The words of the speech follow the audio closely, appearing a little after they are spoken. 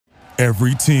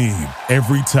Every team,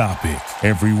 every topic,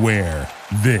 everywhere.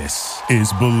 This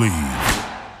is Believe.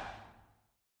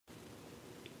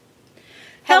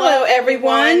 Hello,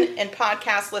 everyone in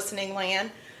podcast listening land.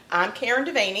 I'm Karen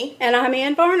Devaney. And I'm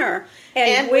Ann Varner.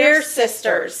 And we're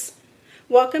sisters.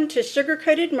 Welcome to Sugar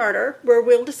Coated Murder, where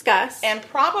we'll discuss and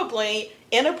probably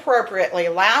inappropriately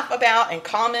laugh about and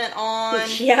comment on.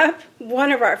 Yep,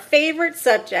 one of our favorite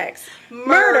subjects,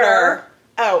 murder.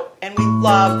 Oh, and we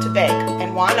love to bake.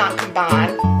 And why not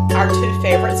combine our two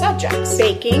favorite subjects?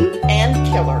 Baking and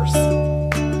killers.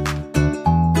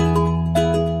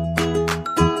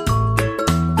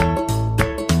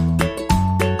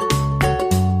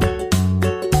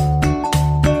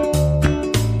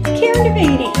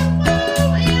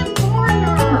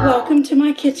 Welcome to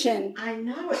my kitchen. I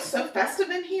know, it's so festive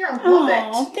in here. I love it.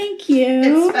 Oh, thank you.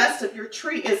 It's festive. Your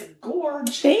tree is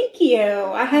gorgeous. Thank you.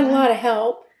 I had a lot of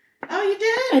help. Oh, you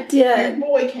did? I did. Your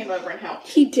boy came over and helped.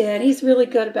 He did. He's really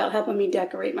good about helping me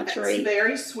decorate my tree. That's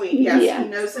very sweet. Yes, yeah. He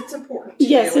knows it's important to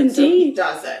yes, you. Indeed. So he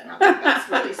does it. I think that's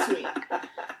really sweet.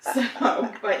 So,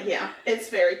 but yeah, it's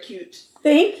very cute.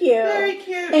 Thank you. Very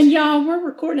cute. And y'all, we're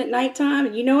recording at nighttime,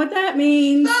 and you know what that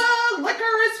means. The liquor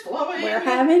is flowing. We're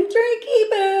having drinky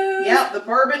booze. Yep, the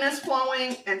bourbon is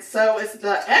flowing, and so is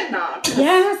the eggnog.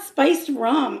 Yeah, spiced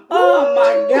rum. Oh,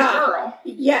 my God. Girl.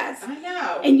 Yes. I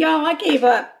know. And y'all, I gave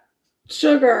up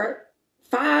sugar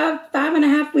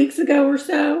 5.5 weeks ago or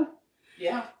so.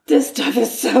 Yeah. This stuff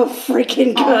is so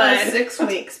freaking good. Almost 6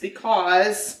 weeks,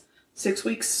 because 6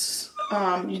 weeks...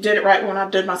 you did it right when I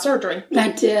did my surgery.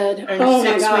 I did. And oh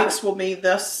 6 my God. weeks will be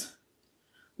this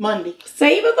Monday.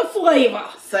 Savor the flavor.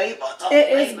 Savor the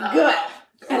It flavor. is good.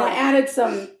 And I added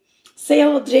some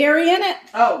Sailor Jerry in it.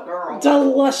 Oh, girl.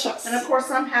 Delicious. And of course,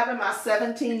 I'm having my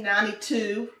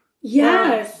 1792.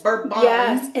 Yes. Bourbon.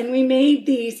 Yes. And we made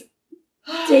these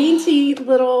dainty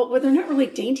little, well, they're not really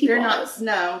dainty They're balls.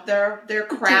 not, no, they're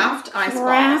craft ice balls.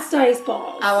 Craft ice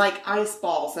balls. I like ice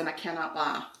balls, and I cannot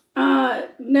lie.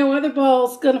 No other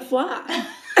ball's gonna fly.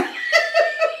 That's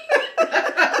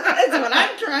what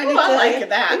I'm trying to I say. like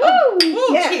that. Woo!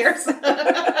 Woo, Yes. Cheers.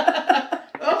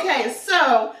 Okay,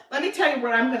 so let me tell you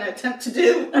what I'm going to attempt to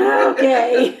do.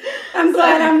 Okay. I'm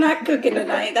glad I'm not cooking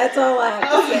tonight. That's all I have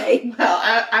to say. Well,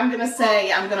 I'm going to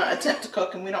say I'm going to attempt to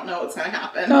cook, and we don't know what's going to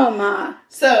happen. Oh, my.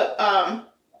 So, I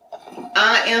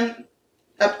am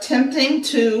attempting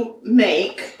to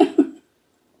make, hold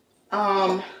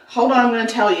on, I'm going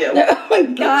to tell you. Oh, my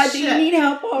God. Do you need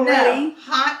help already? No,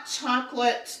 hot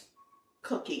chocolate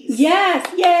cookies. Yes.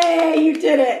 Yay, you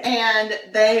did it. And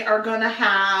they are going to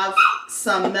have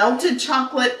some melted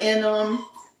chocolate in them.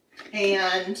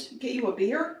 And get you a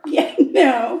beer? Yeah,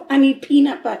 no. I need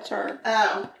peanut butter.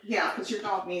 Oh, yeah, because your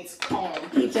dog needs comb.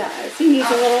 He does. He needs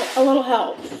a little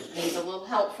help. Needs a little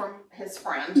help from his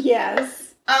friend. Yes.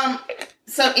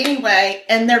 So anyway,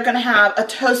 and they're going to have a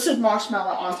toasted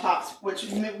marshmallow on top,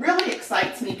 which really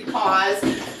excites me because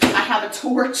I have a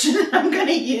torch I'm going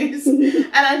to use. And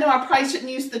I know I probably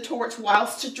shouldn't use the torch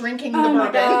whilst drinking the bourbon. Oh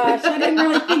my gosh, I didn't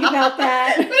really think about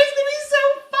that. But it's going to be so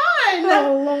fun.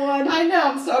 Oh, Lord. I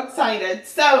know, I'm so excited.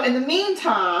 So in the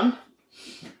meantime,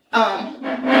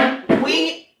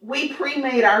 we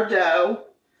pre-made our dough,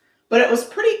 but I thought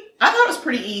it was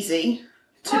pretty easy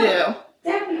to do.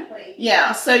 Definitely.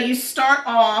 Yeah, so you start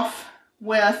off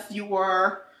with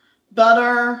your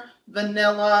butter,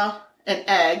 vanilla, and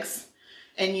eggs,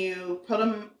 and you put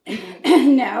them...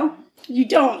 No, you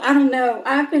don't. I don't know.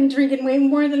 I've been drinking way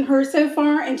more than her so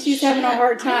far, and she's having a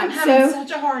hard time. I'm having such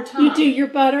a hard time. You do your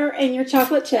butter and your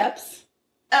chocolate chips.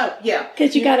 Oh, yeah.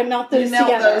 Because you got to melt those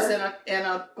together. You melt those in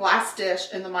a glass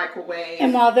dish in the microwave.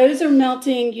 And while those are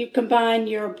melting, you combine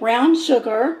your brown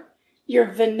sugar,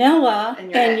 your vanilla,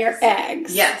 and your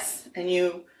eggs. Yes. And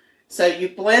you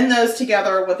blend those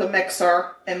together with a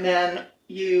mixer, and then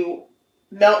you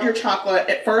melt your chocolate.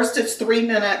 At first it's 3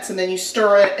 minutes, and then you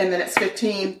stir it, and then it's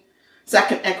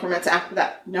 15-second increments after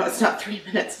that. No, it's not 3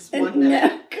 minutes, it's 1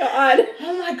 minute. No, God.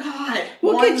 Oh my God.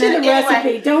 We'll get you the recipe,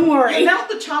 anyway, don't worry. You melt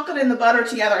the chocolate and the butter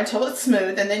together until it's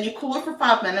smooth, and then you cool it for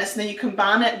 5 minutes, and then you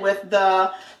combine it with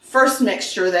the first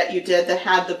mixture that you did that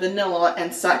had the vanilla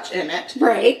and such in it.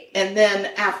 Right. And then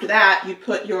after that, you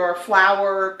put your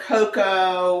flour,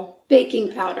 cocoa,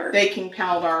 baking powder,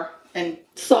 and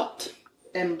salt.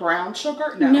 And brown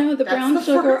sugar? No, the brown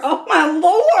sugar. Oh, my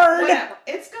Lord. Whatever.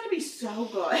 It's going to be so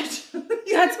good.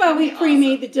 That's why we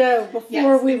pre-made the dough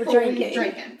before we were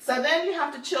drinking. So then you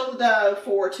have to chill the dough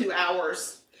for 2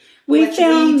 hours. We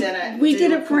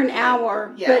did it for an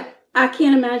hour, but I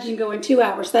can't imagine going 2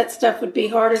 hours. That stuff would be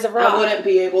hard as a rock. I wouldn't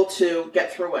be able to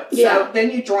get through it. Yeah. So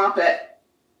then you drop it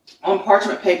on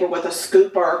parchment paper with a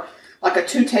scooper, like a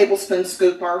 2 tablespoon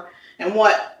scooper, And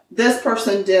what this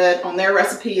person did on their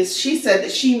recipe is she said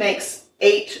that she makes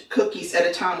 8 cookies at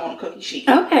a time on a cookie sheet.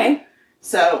 Okay.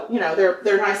 So,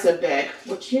 they're nice and big,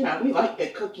 which, we like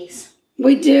big cookies.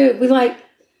 We do. We like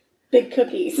big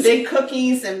cookies. Big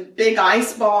cookies and big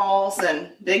ice balls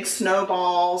and big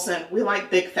snowballs, and we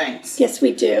like big things. Yes,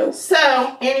 we do.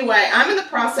 So, anyway, I'm in the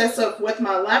process of, with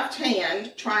my left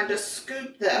hand, trying to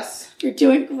scoop this. You're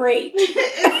doing great.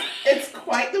 It's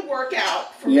quite the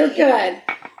workout for You're me. good.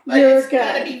 But You're it's good.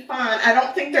 going to be fun. I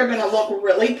don't think they're going to look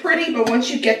really pretty, but once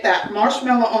you get that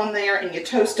marshmallow on there and you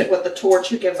toast it with the torch,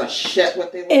 who gives a shit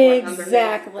what they look like underneath?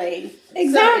 Exactly.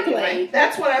 So anyway,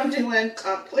 that's what I'm doing.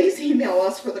 Please email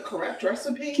us for the correct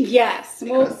recipe. Yes.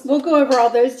 We'll go over all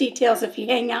those details if you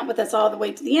hang out with us all the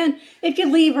way to the end. If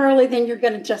you leave early, then you're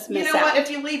going to just miss out. You know what?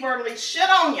 If you leave early, shit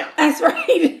on you. That's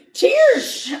right.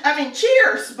 Cheers.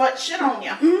 Cheers, but shit on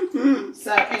you. Mm-hmm.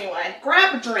 So anyway,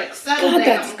 grab a drink, settle down.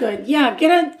 That's good. Yeah, get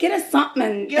a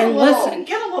something and listen.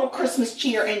 Get a little Christmas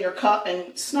cheer in your cup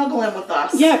and snuggle in with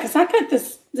us. Yeah, because I got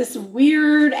this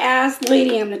weird ass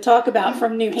lady I'm going to talk about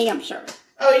from New Hampshire.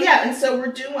 Oh yeah, and so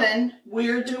we're doing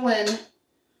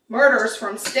murders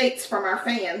from states from our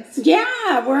fans.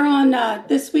 Yeah, we're on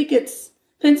this week. It's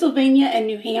Pennsylvania and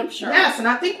New Hampshire. Yes, and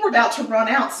I think we're about to run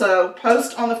out. So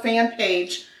post on the fan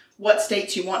page what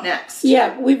states you want next.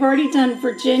 Yeah, we've already done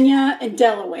Virginia and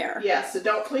Delaware. Yeah, so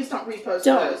please don't repost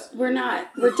those. We're not.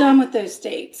 We're done with those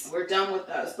states. We're done with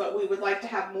those, but we would like to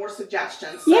have more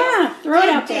suggestions. So yeah, throw it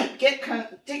out there. Get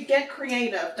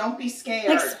creative. Don't be scared.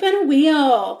 Like spin a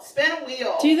wheel. Spin a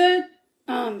wheel. Do the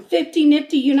 50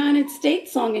 Nifty United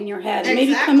States song in your head. Exactly.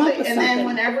 Maybe come up with something. And then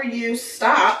whenever you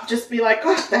stop, just be like,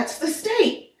 oh, that's the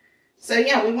state. So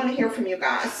yeah, we want to hear from you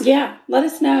guys. Yeah, let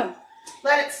us know.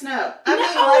 Let it snow. Let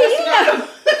us know.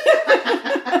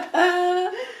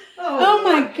 Oh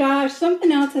my gosh,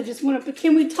 something else I just want to...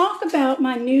 Can we talk about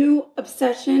my new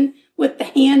obsession with the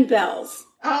handbells?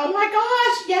 Oh my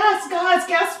gosh, yes, guys,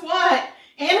 guess what?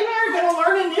 Anna and I are going to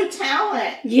learn a new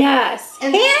talent. Yes,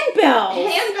 and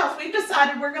handbells. Handbells. We've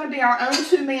decided we're going to be our own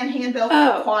 2-man handbell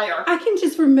choir. I can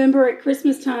just remember at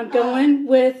Christmas time going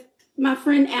with my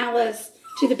friend Alice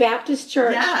to the Baptist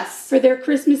church for their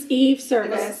Christmas Eve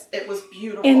service. It was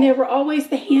beautiful. And there were always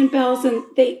the handbells, and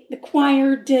the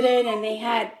choir did it, and they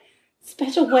had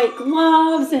special white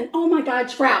gloves, and oh my God,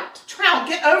 Trout,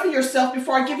 get over yourself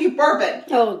before I give you bourbon.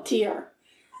 Oh dear.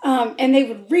 And they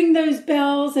would ring those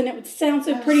bells, and it would sound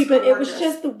so pretty, but it was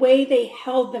just the way they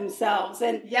held themselves.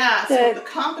 And with the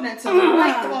confidence and the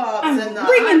white gloves and the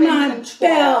ringing my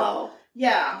bell.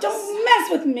 Yeah. Don't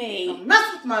mess with me. Don't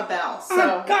mess with my bell.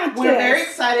 So we're very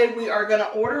excited. We are going to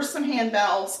order some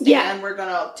handbells. Yeah. And we're going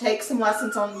to take some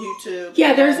lessons on YouTube.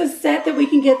 Yeah, there's a set that we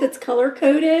can get that's color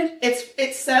coded.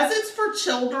 It says it's for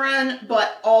children,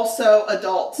 but also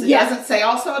adults. It doesn't say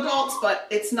also adults, but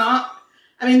it's not.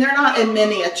 I mean, they're not in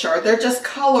miniature. They're just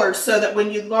colored so that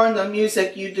when you learn the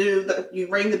music, you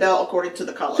ring the bell according to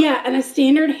the color. Yeah, and a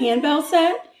standard handbell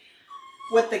set.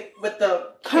 With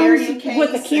the carrying case.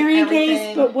 With the carrying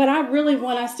case, but what I really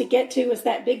want us to get to is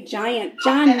that big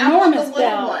ginormous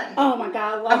bell. One. Oh my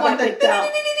God, I love that big bell.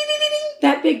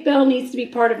 That big bell needs to be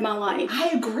part of my life. I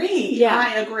agree. Yeah.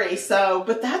 I agree. So,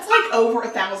 but that's like over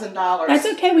 $1,000. That's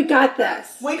okay. We got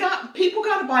this. People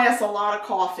got to buy us a lot of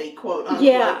coffee, quote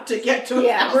unquote, to get to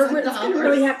 $1,000.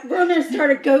 We're going to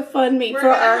start a GoFundMe for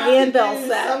our handbell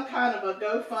set. Some kind of a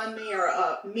GoFundMe or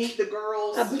a Meet the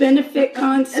Girls. A benefit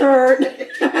concert.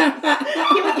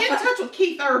 Can we get in touch with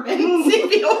Keith Urban and see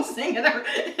if he'll sing at our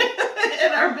benefit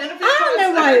concert? I don't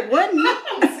know why it wouldn't.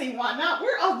 I don't see why not.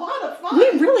 We're a lot of fun.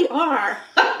 We really are.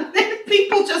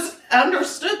 People just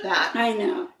understood that. I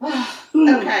know.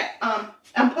 Okay.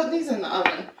 I'm putting these in the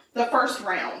oven. The first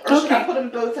round. Or should I put them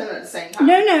both in at the same time?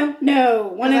 No.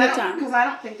 One at a time. Because I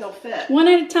don't think they'll fit. One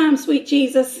at a time, sweet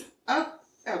Jesus. Oh,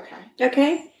 okay.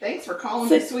 Okay. Thanks for calling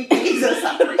me sweet Jesus.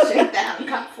 I appreciate that. I'm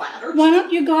kind of flattered. Why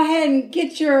don't you go ahead and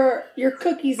get your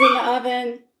cookies in the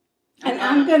oven, and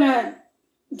I'm gonna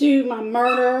do my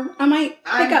murder. I might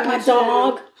pick up my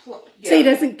dog so he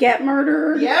doesn't get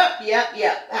murdered. Yep.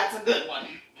 That's a good one.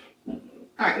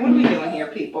 All right, what are we doing here,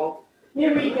 people?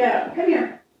 Here we go. Come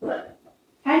here. Look.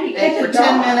 How do you get for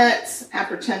 10 minutes.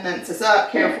 After 10 minutes is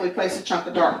up, carefully place a chunk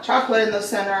of dark chocolate in the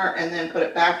center, and then put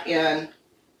it back in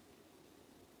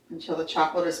until the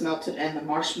chocolate is melted and the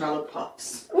marshmallow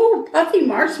puffs. Ooh, puffy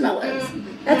marshmallows.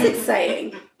 That's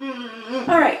exciting.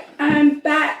 All right, I'm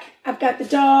back. I've got the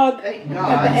dog. Thank God.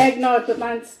 I've got the eggnog, but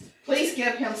mine's... Please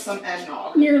give him some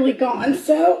eggnog. Nearly gone.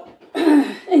 So,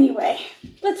 anyway,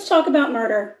 let's talk about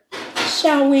murder.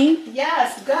 Shall we?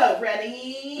 Yes, go.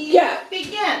 Ready? Yeah.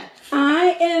 Begin.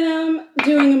 I am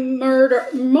doing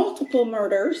multiple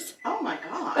murders. Oh my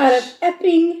gosh. Out of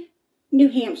Epping, New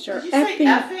Hampshire. Did you say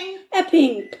effing?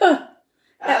 Epping.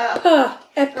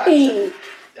 Epping.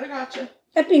 I gotcha.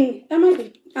 Epping. That might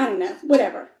be, I don't know.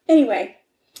 Whatever. Anyway,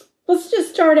 let's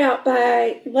just start out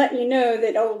by letting you know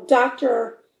that old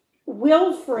Dr.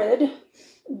 Wilfred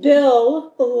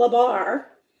Bill Labar,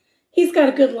 he's got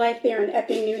a good life there in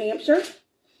Epping, New Hampshire.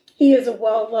 He is a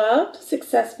well-loved,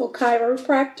 successful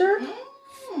chiropractor.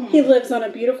 He lives on a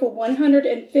beautiful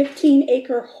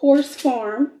 115-acre horse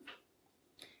farm,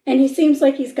 and he seems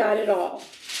like he's got it all.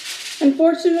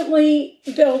 Unfortunately,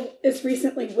 Bill is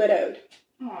recently widowed.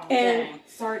 Oh, and dang.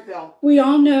 Sorry, Bill. We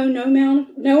all know no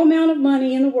amount of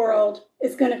money in the world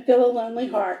is going to fill a lonely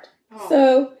heart. Oh.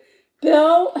 So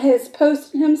Bill has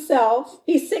posted himself,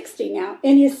 he's 60 now,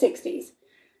 in his 60s,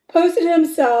 posted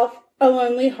himself a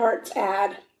Lonely Hearts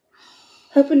ad,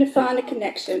 hoping to find a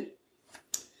connection.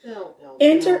 Bill.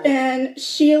 Enter in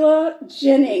Sheila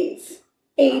Jennings,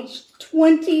 age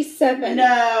 27.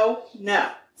 No.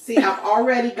 See, I've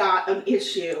already got an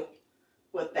issue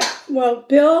with that. Well,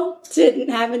 Bill didn't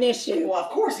have an issue. Well, of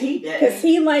course he did. Because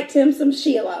he liked him some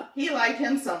Sheila. He liked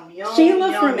him some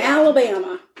Sheila from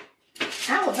Alabama.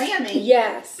 Alabama?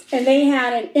 Yes. And they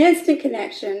had an instant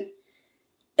connection.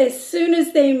 As soon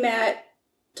as they met,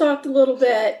 talked a little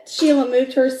bit, Sheila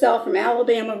moved herself from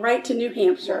Alabama right to New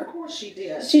Hampshire. Well, of course she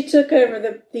did. She took over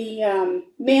the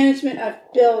management of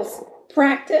Bill's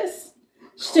practice.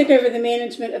 She took over the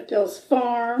management of Bill's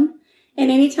farm.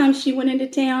 And anytime she went into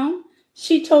town,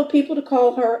 she told people to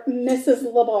call her Mrs.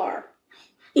 Labar,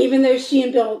 even though she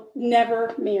and Bill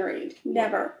never married.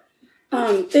 Never.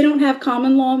 They don't have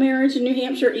common law marriage in New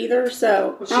Hampshire either,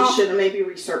 so... Well, she should have maybe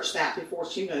researched that before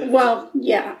she moved. Well,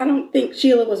 yeah, I don't think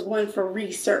Sheila was one for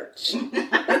research.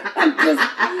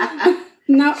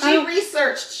 No, she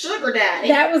researched Sugar Daddy.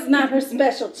 That was not her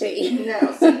specialty.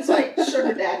 No, seems like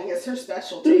Sugar Daddy is her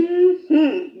specialty.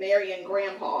 Mm-hmm. Marrying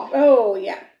Grandpa. Oh,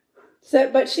 yeah. So,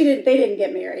 but they didn't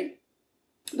get married.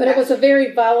 But it was a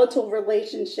very volatile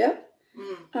relationship.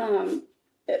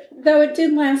 Though it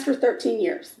did last for 13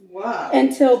 years. Wow.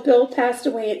 Until Bill passed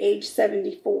away at age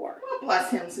 74. Well,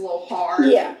 bless him's little heart.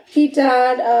 Yeah. He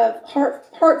died of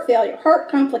heart failure, heart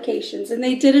complications. And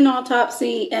they did an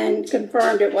autopsy and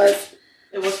confirmed it was...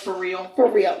 It was for real? For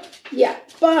real. Yeah.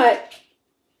 But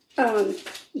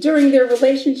during their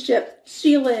relationship,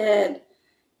 Sheila had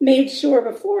made sure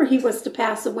before he was to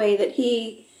pass away that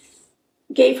he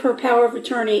gave her power of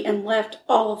attorney and left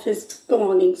all of his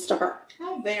belongings to her.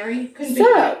 How very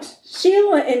convenient. So,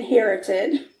 Sheila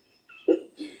inherited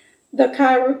the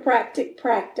chiropractic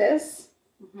practice,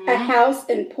 a house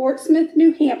in Portsmouth,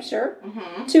 New Hampshire,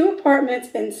 2 apartments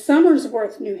in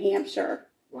Somersworth, New Hampshire,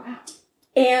 wow,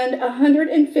 and a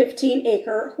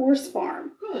 115-acre horse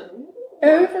farm. Good.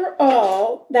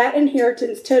 Overall, that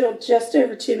inheritance totaled just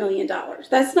over $2 million.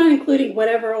 That's not including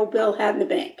whatever old Bill had in the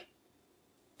bank.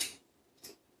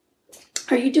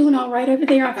 Are you doing all right over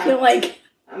there? I feel like...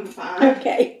 I'm fine.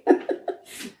 Okay.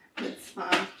 It's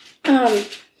fine.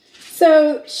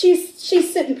 So she's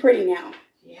sitting pretty now.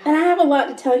 Yeah. And I have a lot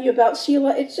to tell you about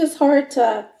Sheila. It's just hard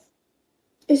to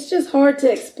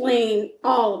explain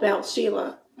all about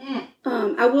Sheila.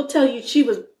 I will tell you she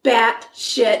was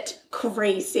batshit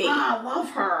crazy. I love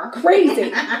her.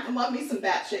 Crazy. I love me some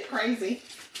batshit crazy.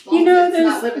 You know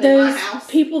those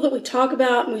people that we talk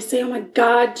about and we say, oh my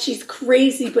God, she's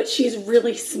crazy, but she's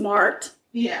really smart.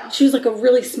 Yeah. She was like a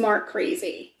really smart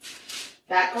crazy.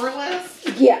 That girl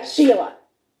is? Yeah, Sheila.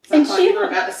 And Sheila, you were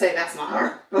about to say that's not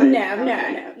her. But,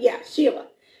 no. Yeah, Sheila.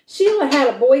 Sheila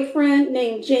had a boyfriend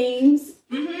named James.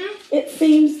 Mm-hmm. It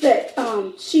seems that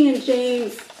she and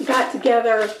James got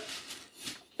together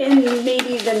in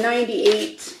maybe the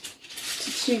 98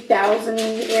 to 2000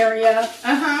 area.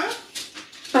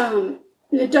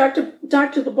 Dr.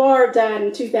 Labar died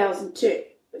in 2002.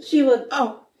 Sheila.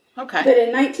 Oh. Okay. But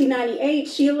in 1998,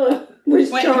 Sheila was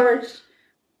charged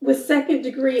with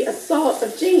second-degree assault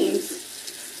of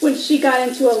James when she got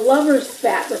into a lover's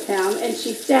spat with him and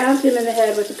she stabbed him in the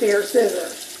head with a pair of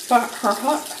scissors. But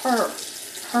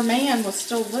her man was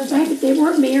still living. Right, but they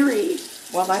weren't married.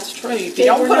 Well, that's true. You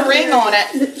don't put a ring on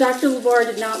it. Dr. Labar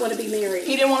did not want to be married.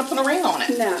 He didn't want to put a ring on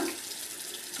it. No.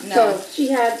 So she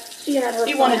had her.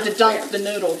 He wanted to dunk the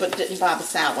noodle, but didn't buy the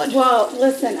salad. Well,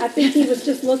 listen, I think he was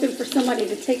just looking for somebody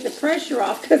to take the pressure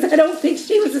off because I don't think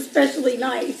she was especially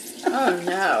nice. Oh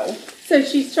no! So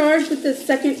she's charged with this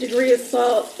second-degree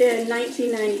assault in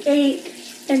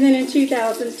 1998, and then in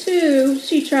 2002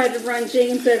 she tried to run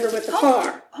James over with a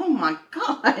car. Oh my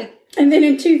God! And then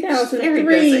in Very 2003,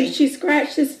 busy. she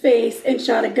scratched his face and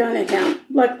shot a gun at him.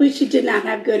 Luckily, she did not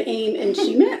have good aim and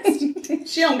she missed.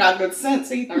 She don't got good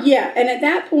sense either. Yeah, and at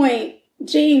that point,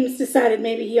 James decided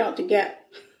maybe he ought to go.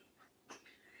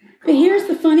 But here's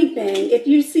the funny thing. If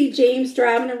you see James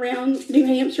driving around New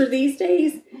Hampshire these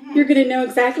days, you're going to know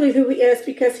exactly who he is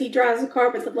because he drives a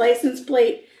car with a license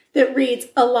plate that reads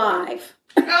Alive.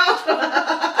 Okay.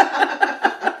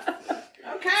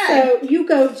 So you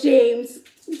go, James.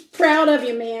 Proud of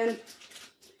you, man.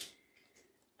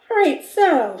 All right,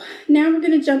 so now we're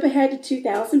going to jump ahead to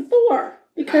 2004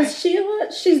 because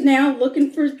she's now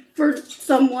looking for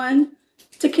someone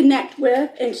to connect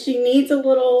with, and she needs a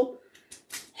little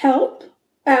help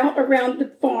out around the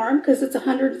farm because it's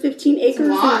 115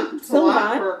 acres. It's a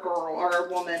lot for a girl or a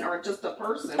woman or just a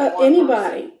person.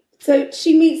 Anybody. Person. So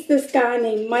she meets this guy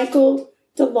named Michael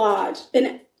DeLodge,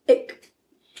 and it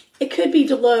could be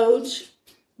Deloge.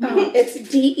 It's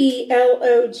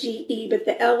Deloge, but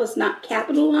the L is not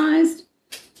capitalized.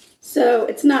 So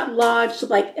it's not lodged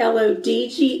like Lodge,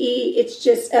 it's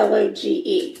just Loge.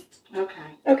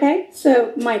 Okay,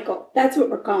 so Michael, that's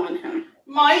what we're calling him.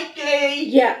 Mikey!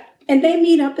 Yeah, and they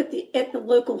meet up at the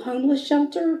local homeless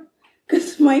shelter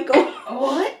because Michael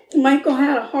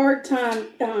had a hard time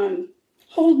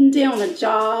holding down a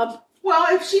job.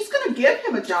 Well, if she's going to give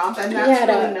him a job, then that's he had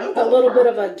really noble. A little bit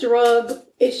of a drug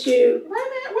issue. Wait a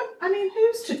minute.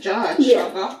 Who's to judge?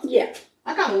 Yeah.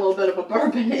 I got a little bit of a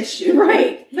bourbon issue.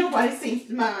 Right. Nobody seems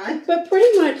to mind. But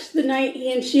pretty much the night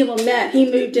he and Sheila met,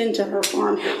 he moved into her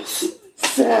farmhouse.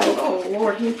 So. Oh,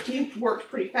 Lord, he worked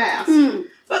pretty fast.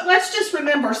 But let's just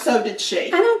remember, so did she.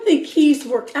 I don't think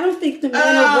I don't think the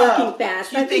men are working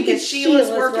fast. I think it's Sheila's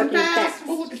working fast?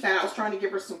 Well, look at that. I was trying to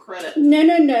give her some credit.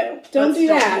 No. Don't do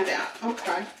that.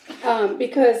 Okay.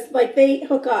 Because, they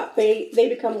hook up. They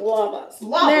become lovers.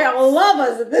 They're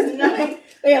lovers at this point.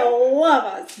 They are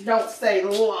lovers. Don't say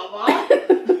lover.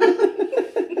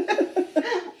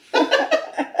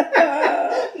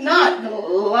 Not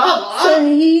lover. So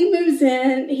he moves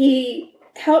in. He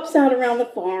helps out around the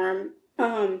farm.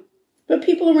 But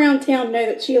people around town know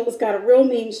that Sheila's got a real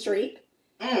mean streak.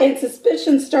 And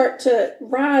suspicions start to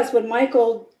rise when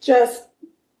Michael just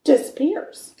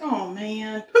disappears. Oh,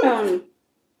 man.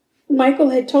 Michael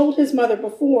had told his mother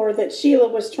before that Sheila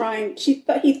was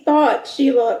he thought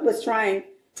Sheila was trying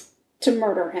to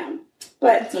murder him.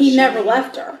 But he never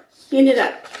left her. He ended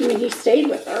up, he stayed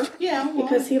with her. Yeah. Well,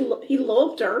 because he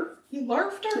loved her. He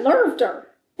loved her? Loved her.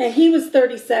 And he was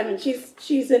 37.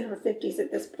 She's in her 50s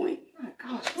at this point. Oh, my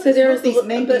gosh. So there was these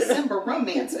May December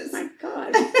romances. Oh, my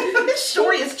God. This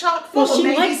story is chock full of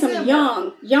May She likes them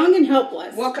young and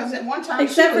helpless. Well, because at one time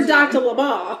except for Dr.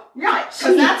 LaBar. Right,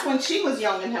 because that's when she was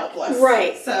young and helpless.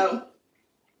 Right. So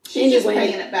she's just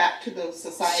paying it back to the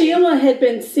society. Sheila had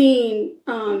been seen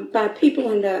by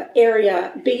people in the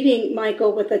area beating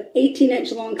Michael with an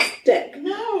 18-inch long stick.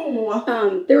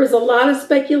 No. There was a lot of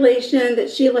speculation that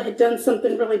Sheila had done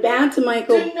something really bad to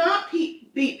Michael. Do not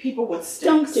beat people with sticks.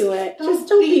 Don't do it. Just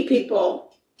don't beat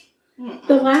people.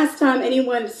 The last time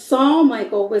anyone saw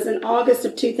Michael was in August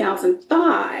of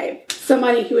 2005.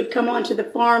 Somebody who had come onto the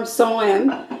farm saw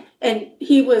him, and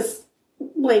he was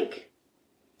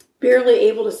barely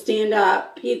able to stand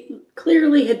up. He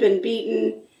clearly had been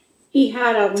beaten. He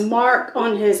had a mark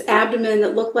on his abdomen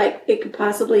that looked like it could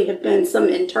possibly have been some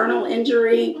internal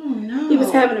injury. Oh, no. He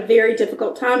was having a very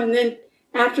difficult time, and then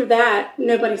after that,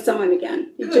 nobody saw him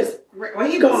again. He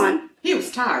gone. He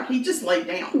was tired. He just laid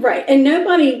down. Right, and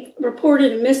nobody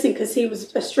reported him missing because he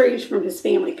was estranged from his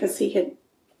family because he had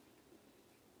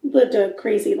lived a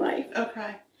crazy life.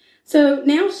 Okay. So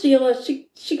now Sheila, she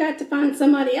got to find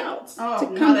somebody else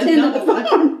to come tend to the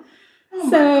farm. Oh, my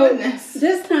goodness.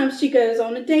 This time she goes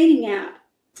on a dating app,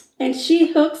 and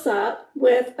she hooks up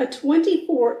with a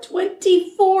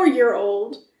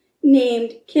 24-year-old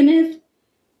named Kenneth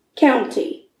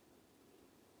County.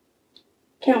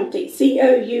 Countie,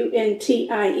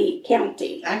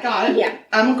 County. I got it. Yeah.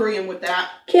 I'm agreeing with that.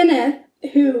 Kenneth,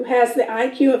 who has the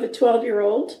IQ of a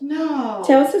 12-year-old,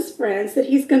 tells his friends that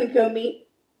he's going to go meet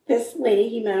this lady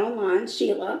he met online,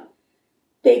 Sheila.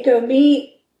 They go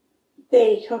meet,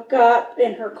 they hook up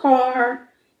in her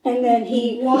car, and then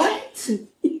he... What?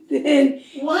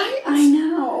 What? I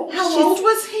know. How old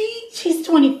was he? She's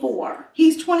 24.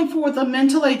 He's 24, the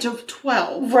mental age of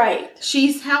 12. Right.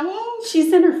 She's how old?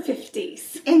 She's in her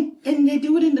 50s. And they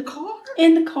do it in the car?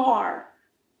 In the car.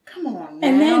 Come on now.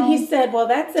 And then he said, well,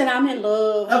 that's it, I'm in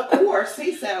love. Of course.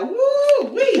 He said,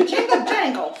 woo-wee, jingle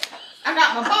jangle. I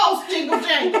got my balls jingle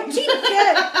jangle. He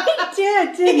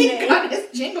did, didn't he? He got his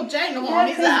jingle jangle on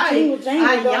his eye.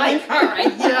 I yike her.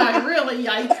 Yeah, I really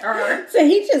yike her. her. So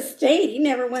he just stayed. He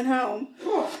never went home.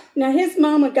 Now, his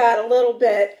mama got a little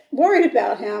bit worried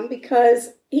about him because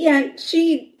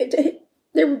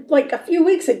there were like a few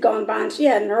weeks had gone by and she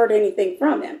hadn't heard anything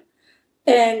from him.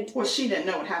 And Well, she didn't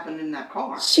know what happened in that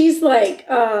car. she's like,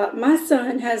 my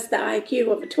son has the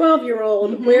IQ of a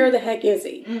 12-year-old. Mhm. Where the heck is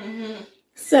he? Mm-hmm.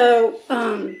 So,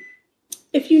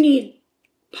 if you need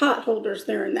pot holders,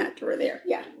 they're in that drawer there.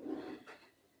 Yeah.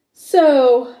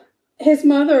 So, his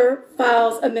mother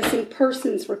files a missing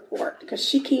persons report because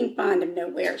she can't find him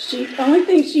nowhere. The only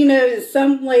thing she knows is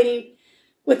some lady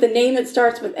with a name that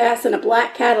starts with S and a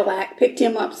black Cadillac picked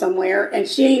him up somewhere, and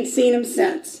she ain't seen him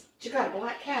since. She got a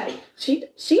black caddy.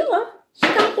 Sheila, she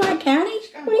got a black caddy?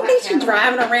 got a What do you black think she's Cadillac.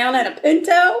 driving around in a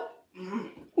Pinto? Mm.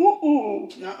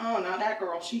 Nuh-uh, not that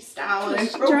girl. She's styling and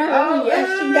She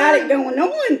got it going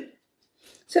on.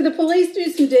 So the police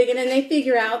do some digging, and they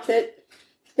figure out that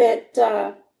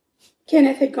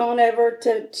Kenneth had gone over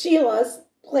to Sheila's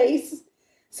place.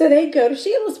 So they go to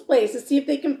Sheila's place to see if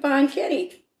they can find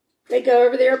Kenny. They go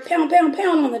over there, pound, pound,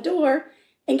 pound on the door,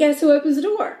 and guess who opens the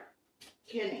door?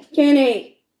 Kenny.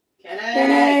 Kenny.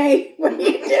 Kenny. What are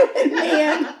you doing,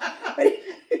 man?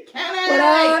 What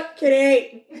up,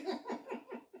 Kenny?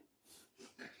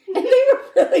 And they were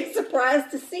really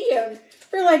surprised to see him.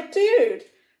 They're like, dude,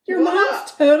 your What mom's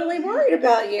up? totally worried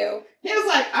about you. He was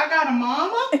like, I got a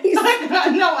mama? He's-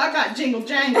 I got Jingle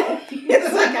Jangle.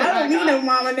 It's like, I don't need no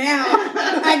mama now.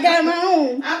 I got my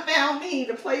own. I found me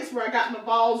the place where I got my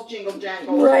balls Jingle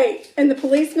Jangle. Right. And the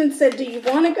policeman said, do you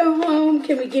want to go home?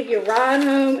 Can we give you a ride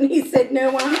home? And he said,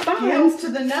 no, I'm fine. Heels to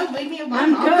the no, leave me alone.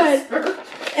 I'm good.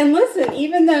 And listen,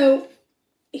 even though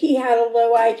he had a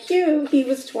low IQ, he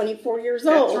was 24 years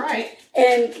old. That's right.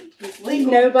 And It's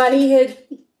legal. nobody had,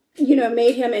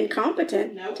 made him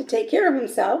incompetent Nope. to take care of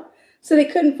himself. So they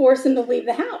couldn't force him to leave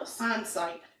the house.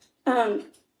 Hindsight.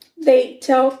 They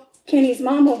tell Kenny's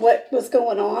mama what was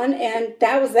going on, and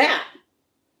that was that.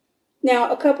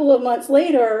 Now, a couple of months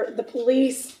later, the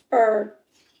police are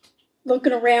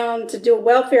looking around to do a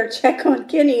welfare check on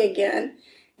Kenny again,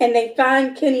 and they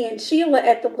find Kenny and Sheila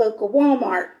at the local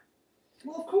Walmart.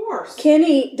 Well, of course.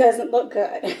 Kenny doesn't look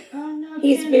good. Oh, no,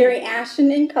 He's Kenny. very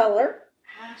ashen in color.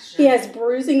 Ashen. He has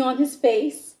bruising on his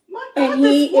face. My God, and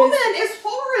he this woman is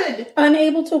horrid.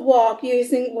 Unable to walk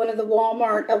using one of the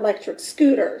Walmart electric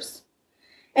scooters.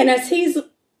 And as he's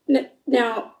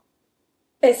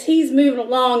moving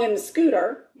along in the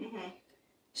scooter, Mm-hmm.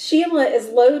 Sheila is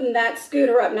loading that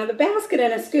scooter up. Now, the basket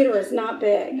in a scooter is not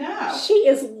big. No. She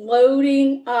is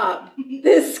loading up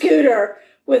this scooter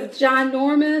with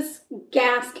ginormous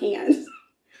gas cans.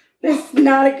 It's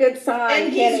not a good sign,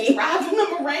 And Kenny. he's driving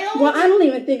them around? Well, I don't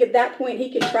even think at that point he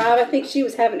could drive. I think she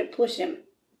was having to push him.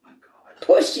 Oh, my God.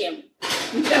 Push him.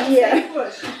 Don't Yeah. say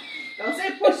push. Don't say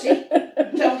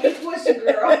pushy. Don't get pushy,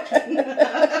 girl.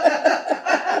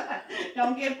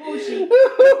 Don't get pushy.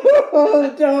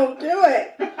 Oh, don't do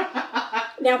it.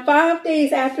 Now, 5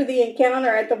 days after the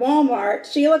encounter at the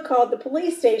Walmart, Sheila called the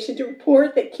police station to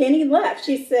report that Kenny left.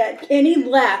 She said, Kenny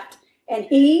left, and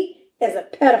he is a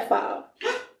pedophile.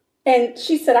 And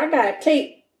she said, I got a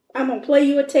tape. I'm going to play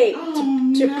you a tape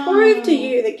to no. prove to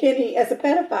you that Kenny is a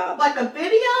pedophile. Like a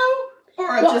video? Or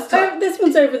Well, just a... this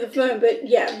one's over the phone, but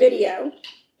yeah, video.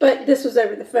 But this was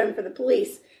over the phone for the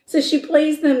police. So she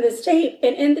plays them this tape,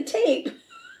 and in the tape,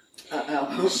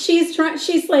 Uh-oh.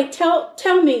 she's like,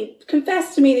 tell me,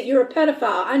 confess to me that you're a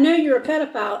pedophile. I know you're a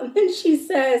pedophile. And then she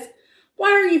says,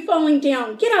 why are you falling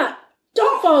down? Get up.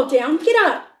 Don't fall down. Get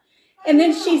up. And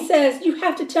then she says, you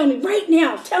have to tell me right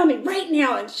now. Tell me right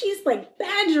now. And she's like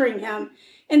badgering him.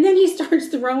 And then he starts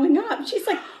throwing up. She's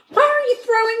like, why are you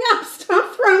throwing up?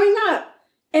 Stop throwing up.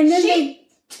 And then She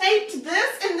taped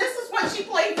this, and this is what she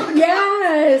played for the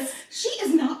yes. She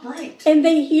is not bright. And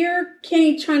they hear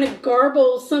Kenny trying to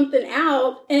garble something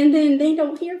out, and then they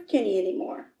don't hear Kenny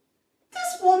anymore.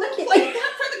 This woman played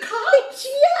that for the cops?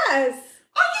 Yes.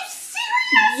 Are you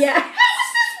serious? Yeah. How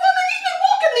is this woman even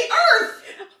walking the earth?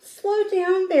 Slow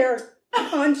down there,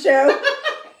 Poncho. I'm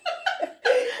just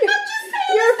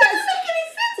saying, You're this doesn't make any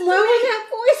sense to Lower me. that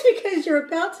voice because you're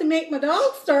about to make my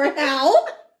dog start howl.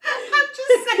 I'm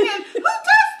just saying, who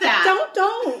does that?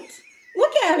 Don't.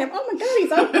 Look at him. Oh my God,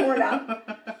 he's up for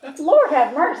it. Lord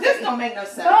have mercy. This don't make no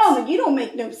sense. Oh, you don't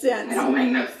make no sense. It don't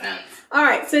make no sense. All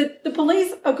right, so the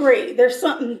police agree. There's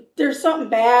something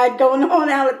bad going on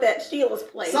out at that Sheila's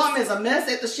place. Something is amiss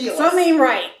at the Sheila's. Something ain't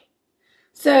right.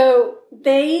 So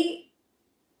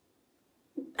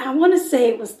I want to say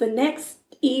it was the next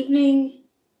evening,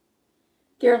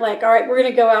 they're like, all right, we're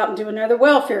going to go out and do another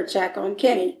welfare check on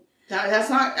Kenny. That's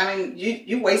not, I mean,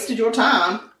 you wasted your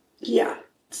time. Yeah.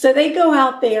 So they go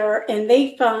out there and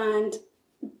they find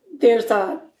there's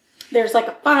like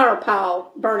a fire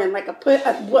pile burning, like a pit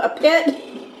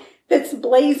that's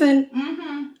blazing.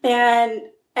 Mm-hmm. And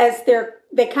as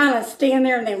they kind of stand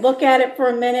there and they look at it for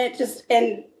a minute,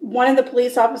 and one of the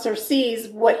police officers sees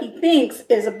what he thinks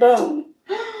is a bone,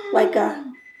 like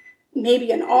maybe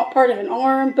part of an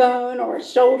arm bone or a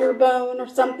shoulder bone or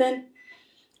something.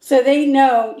 So they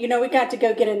know, we got to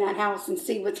go get in that house and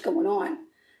see what's going on.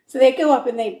 So they go up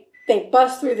and they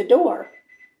bust through the door.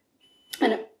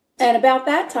 And about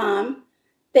that time,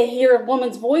 they hear a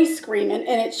woman's voice screaming,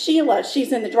 and it's Sheila.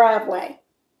 She's in the driveway.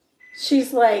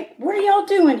 She's like, "What are y'all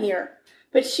doing here?"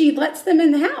 But she lets them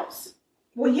in the house.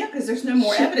 Well, yeah, because there's no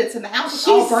more evidence in the house. It's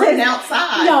all burning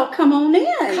outside. Y'all come on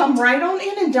in. Come right on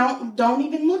in, and don't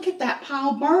even look at that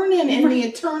pile burning in the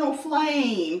eternal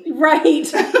flame.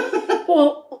 Right.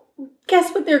 Well,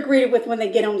 guess what they're greeted with when they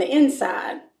get on the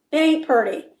inside? It ain't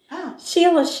pretty. Oh.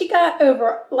 Sheila, she got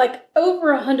over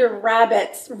 100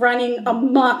 rabbits running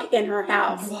amok in her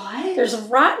house. What? There's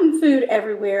rotten food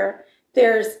everywhere.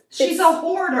 She's a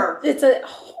hoarder. It's a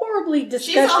horribly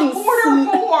disgusting. She's a hoarder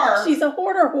whore. She's a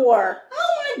hoarder whore.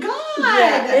 Oh my God.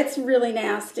 Yeah, it's really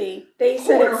nasty. They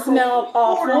said it smelled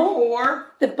awful. Hoarder whore.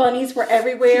 The bunnies were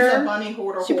everywhere. She's a bunny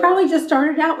hoarder. She whore. probably just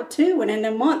started out with 2, and in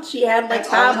a month she had like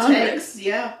That's all 500. it takes.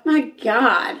 Yeah. My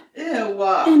God. Ew.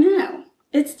 I know.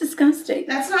 It's disgusting.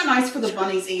 That's not nice for the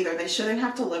bunnies either. They shouldn't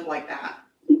have to live like that.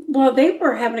 Well, they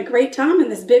were having a great time in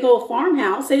this big old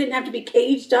farmhouse. They didn't have to be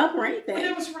caged up or anything. But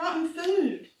it was rotten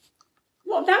food.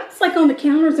 Well, that was like on the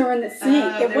counters or in the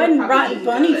sink. It wasn't rotten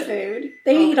bunny food.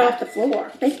 They eat off the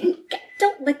floor.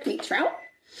 Don't lick me, Trout.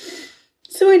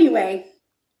 So anyway,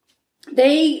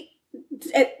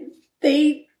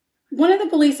 one of the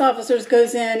police officers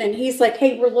goes in and he's like,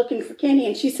 "Hey, we're looking for Kenny."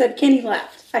 And she said, "Kenny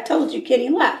left. I told you Kenny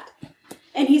left."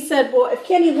 And he said, "Well, if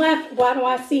Kenny left, why do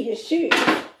I see his shoes?"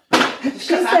 She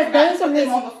said, "Those are his."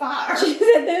 On the fire. She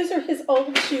said, "Those are his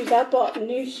old shoes. I bought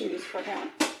new shoes for him."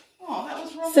 Oh, that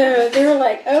was wrong. So they're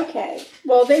like, "Okay."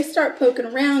 Well, they start poking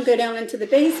around, go down into the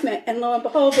basement, and lo and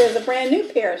behold, there's a brand new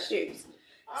pair of shoes.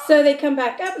 So they come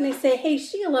back up and they say, "Hey,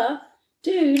 Sheila,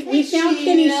 dude, we found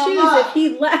Kenny's shoes if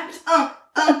he left."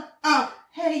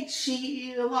 Hey,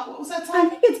 Sheila. What was that I song?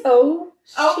 think it's Oh,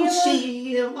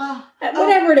 Sheila.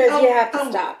 Whatever it is, you have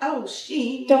to stop. Oh,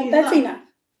 Sheila. That's enough.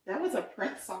 That was a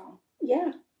Prince song.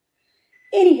 Yeah.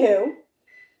 Anywho,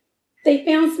 they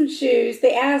found some shoes.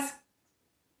 They asked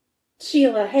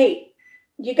Sheila, "Hey,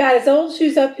 you got his old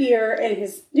shoes up here and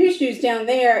his new shoes down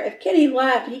there. If Kenny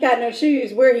left, he got no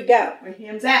shoes. Where'd he go?" Where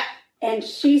him's at? And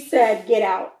she said, "Get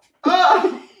out."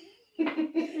 Oh.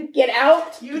 Get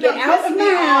out. Get out of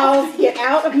my house. Get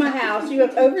out of my house. You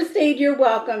have overstayed your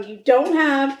welcome. You don't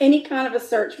have any kind of a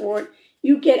search warrant.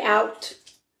 You get out.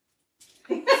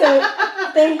 So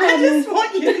they had. I just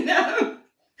want you to know.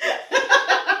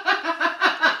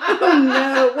 Oh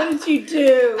no! What did you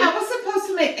do? I was supposed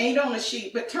to make 8 on a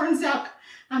sheet, but turns out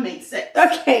I made 6.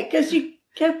 Okay, because you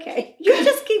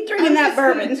just keep drinking that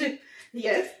bourbon.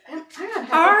 Yes.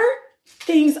 Our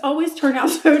things always turn out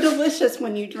so delicious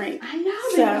when you drink. I know,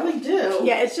 they really do.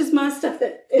 Yeah, it's just my stuff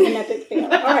that is an epic fail. All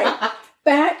right,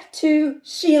 back to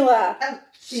Sheila.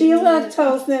 Sheila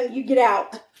tells them, "You get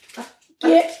out.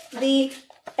 Get the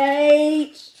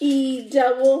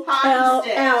HELL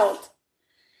out."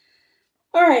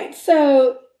 All right,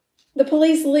 so the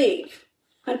police leave.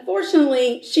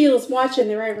 Unfortunately, Sheila's watching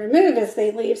their every move as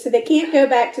they leave, so they can't go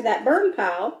back to that burn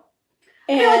pile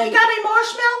You got any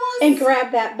marshmallows? and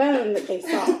grab that bone that they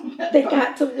saw. They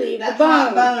got to leave that the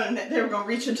hot bone. bone that they were going to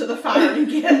reach into the fire and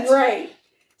get. Right.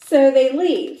 So they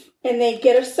leave and they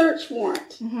get a search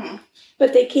warrant,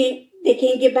 but they can't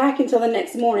get back until the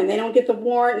next morning. They don't get the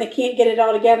warrant. And they can't get it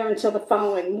all together until the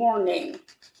following morning.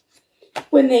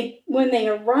 When they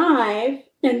arrive,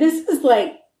 and this is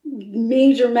like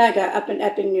major mega up in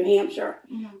Epping, New Hampshire,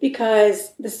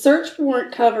 because the search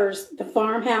warrant covers the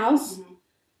farmhouse,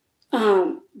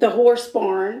 the horse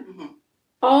barn,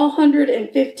 all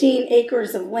 115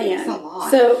 acres of land. That's a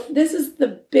lot. So this is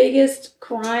the biggest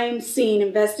crime scene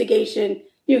investigation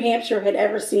New Hampshire had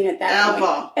ever seen at that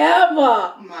point. Ever.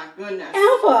 Oh my goodness.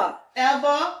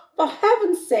 Ever. For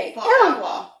heaven's sake.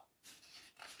 Forever.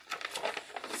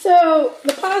 So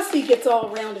the posse gets all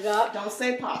rounded up. Don't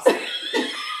say posse.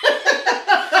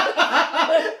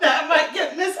 That might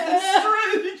get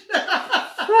misconstrued.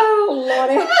 Oh,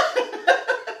 Lordy.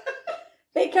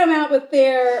 They come out with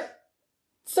their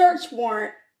search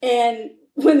warrant, and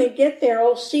when they get there,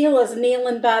 old Sheila's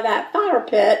kneeling by that fire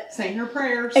pit. Saying her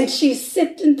prayers. And she's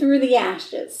sifting through the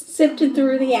ashes.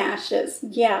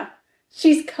 Yeah.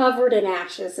 She's covered in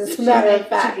ashes, as a matter of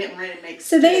fact. She's getting ready to make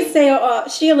So they say,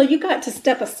 "Sheila, you got to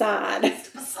step aside.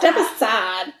 Step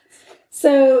aside.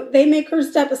 So they make her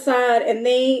step aside and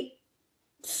they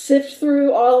sift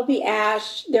through all of the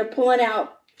ash. They're pulling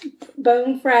out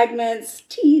bone fragments,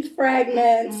 teeth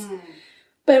fragments.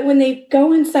 But when they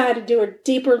go inside to do a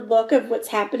deeper look of what's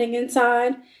happening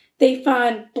inside, they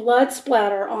find blood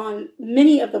splatter on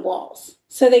many of the walls.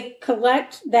 So they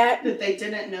collect that. That they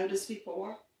didn't notice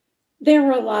before. There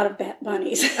were a lot of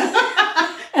bunnies.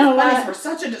 And a Bunnies lot, were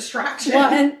such a distraction.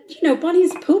 well, and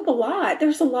bunnies poop a lot.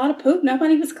 There's a lot of poop.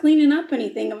 Nobody was cleaning up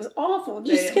anything. It was awful.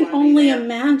 You just can only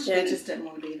imagine. They just didn't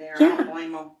want to be there. Yeah. I don't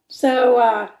blame them.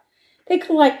 So they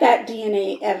collect that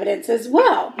DNA evidence as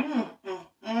well.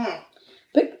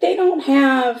 But they don't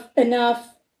have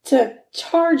enough to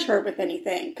charge her with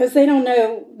anything because they don't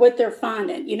know what they're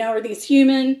finding. Are these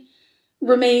human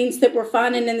remains that we're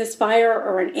finding in this fire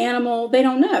or an animal? They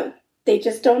don't know. They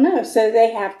just don't know. So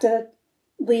they have to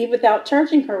leave without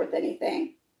charging her with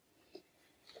anything.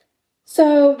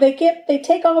 So they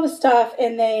take all the stuff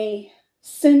and they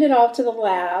send it off to the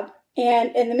lab.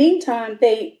 And in the meantime,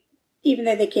 even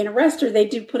though they can't arrest her, they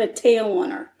do put a tail on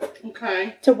her.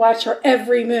 Okay. To watch her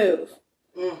every move.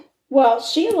 Well,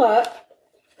 Sheila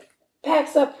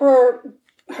packs up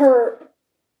her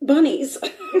bunnies.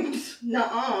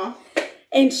 Nuh-uh.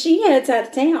 And she heads out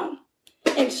of town.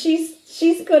 And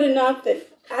she's good enough that,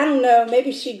 I don't know,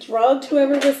 maybe she drugged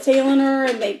whoever was tailing her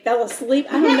and they fell asleep.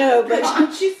 I don't know,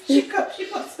 but she put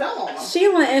a spell on them.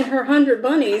 Sheila and her 100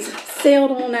 bunnies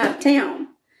sailed on out of town.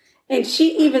 And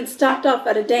she even stopped off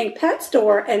at a dang pet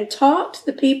store and talked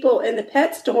the people in the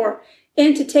pet store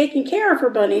into taking care of her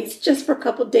bunnies just for a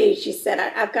couple of days. She said,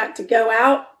 I've got to go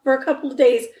out for a couple of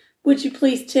days. Would you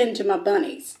please tend to my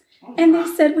bunnies? And they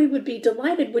said, we would be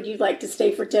delighted. Would you like to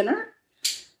stay for dinner?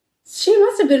 She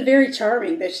must have been very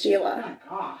charming, this Sheila. Oh my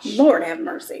gosh. Lord have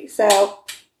mercy. So,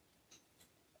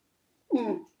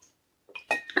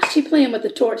 she playing with the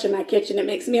torch in my kitchen. It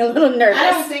makes me a little nervous.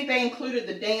 I don't think they included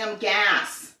the damn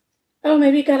gas. Oh,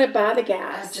 maybe you got to buy the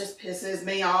gas. That just pisses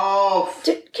me off.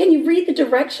 Can you read the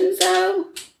directions, though?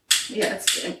 Yeah,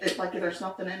 it's like there's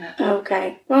nothing in it.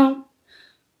 Okay. Well,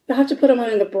 you'll have to put them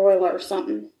on in the broiler or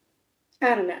something.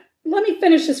 I don't know. Let me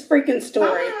finish this freaking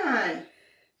story. Fine.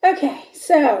 Okay,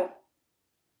 so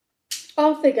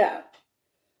off they go.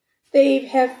 They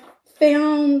have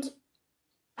found.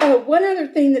 Oh, one other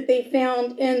thing that they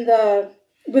found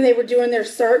when they were doing their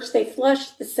search, they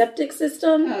flushed the septic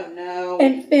system. Oh no!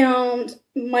 And found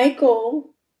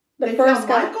Michael, the first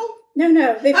guy. Michael?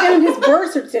 No, they found his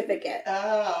birth certificate.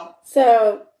 Oh,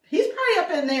 so he's probably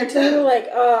up in there too. they were like,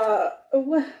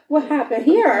 what happened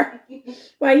here?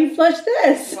 Why you flush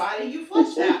this? Why do you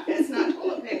flush that? It's not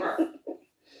toilet paper.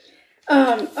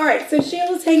 All right, so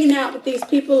Sheila's hanging out with these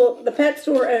people, the pet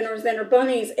store owners and her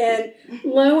bunnies, and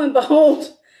lo and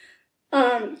behold,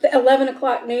 the 11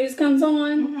 o'clock news comes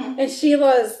on, and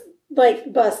Sheila's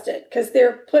like busted because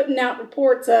they're putting out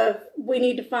reports of we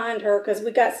need to find her because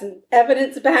we got some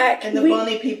evidence back. And the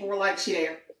bunny people were like, she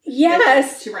there.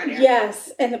 Yes. She right there.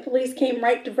 Yes, and the police came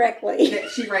right directly.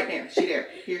 She right there. She there.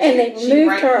 Here, and they removed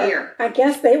right her. Here. I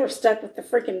guess they were stuck with the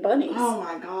freaking bunnies. Oh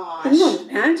my gosh. Can you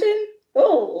imagine?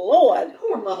 Oh, Lord.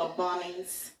 Poor little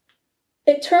bunnies.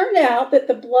 It turned out that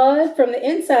the blood from the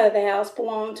inside of the house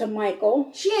belonged to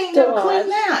Michael. She ain't never Delage.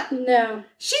 cleaned that. No.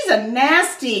 She's a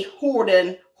nasty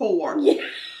hoarding whore. Yeah.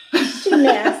 She's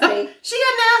nasty. She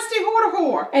a nasty hoarder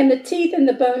whore. And the teeth and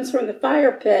the bones from the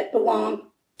fire pit belong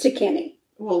to Kenny.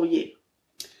 Well, yeah.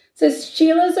 So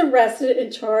Sheila's arrested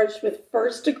and charged with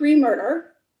first-degree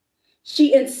murder.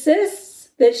 She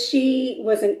insists that she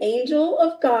was an angel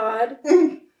of God.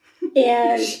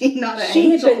 And she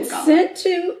had been sent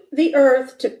to the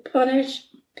earth to punish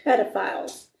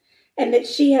pedophiles. And that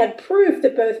she had proof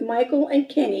that both Michael and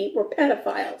Kenny were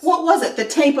pedophiles. What was it? The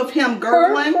tape of him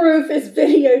gurgling? Her proof is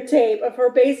videotape of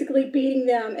her basically beating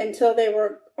them until they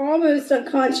were almost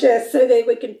unconscious so they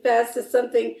would confess to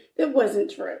something that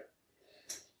wasn't true.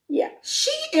 Yeah.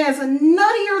 She is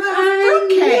nuttier than a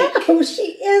fruitcake. No,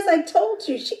 she is. I told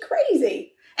you. She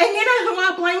crazy. And you know who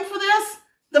I blame for this?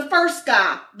 The first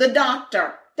guy, the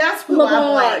doctor. That's who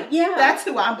I blame. Yeah. That's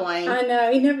who I blame. I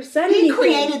know. He never said anything. He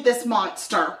created this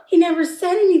monster. He never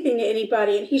said anything to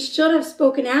anybody, and he should have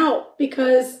spoken out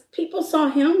because people saw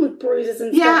him with bruises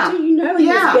and stuff too. You know he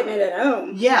was getting it at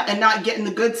home. Yeah, and not getting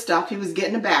the good stuff. He was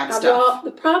getting the bad stuff. Well,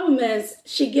 the problem is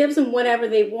she gives them whatever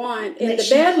they want in the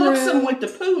she bedroom. She hooks them with the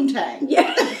poontang.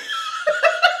 Yeah.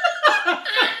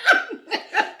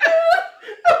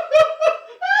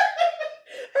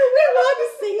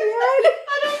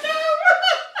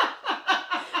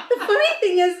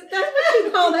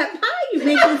 Call that pie you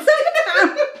make on Sunday.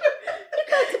 You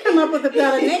got to come up with a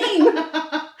better name.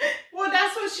 Well,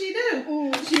 that's what she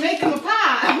do. She make him a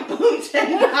pie.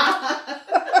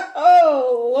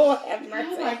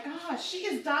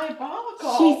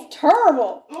 diabolical. She's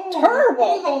terrible. Oh,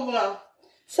 Terrible. oh,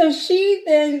 So she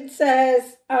then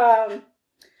says,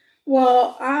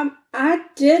 well, I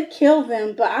did kill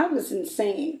them, but I was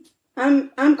insane.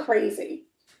 I'm crazy.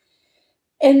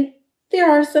 And there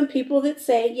are some people that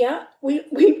say, yeah,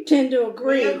 we tend to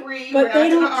agree. We agree. But We're they not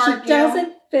don't, gonna she argue.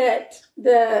 doesn't fit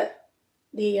the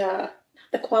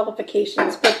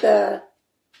qualifications, but the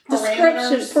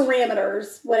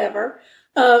parameters, whatever,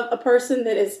 of a person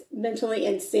that is mentally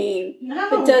insane. No.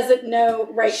 That doesn't know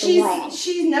right from wrong.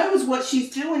 She knows what she's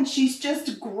doing. She's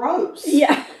just gross.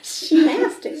 Yeah, she's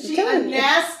nasty. She's a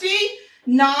nasty,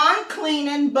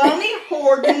 non-cleaning, bunny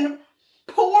hoarding,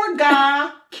 poor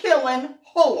guy killing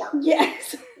whore.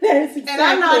 Yes, that is exactly. And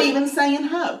I'm not even saying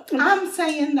hoe. I'm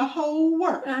saying the whole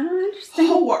word. I don't understand.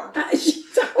 Whore.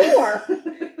 She's a whore.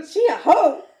 She a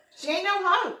hoe. She ain't no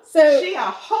hoe. So she a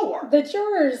whore. The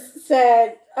jurors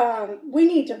said, we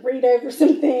need to read over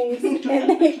some things.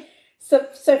 And so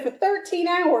for 13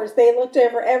 hours, they looked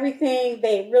over everything.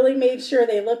 They really made sure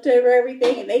they looked over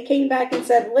everything. And they came back and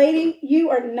said, lady, you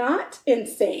are not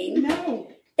insane. No.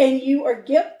 And you are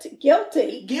guilty.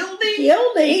 Guilty? You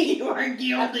are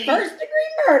guilty. Of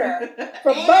first-degree murder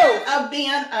for and both. Of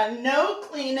being a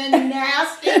no-cleaning,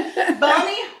 nasty,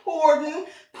 bunny hoarding,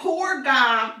 poor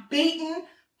guy, beaten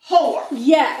whore.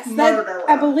 Yes. Murderer.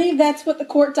 I believe that's what the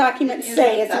court documents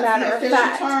say, as a matter of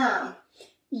fact. Term.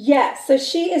 Yes. So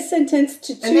she is sentenced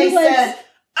to 2 And they lives. said,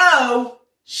 oh,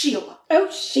 Sheila. Oh,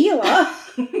 Sheila.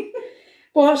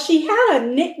 Well, she had a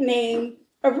nickname.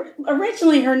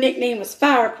 Originally, her nickname was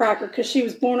Firecracker because she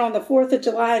was born on the 4th of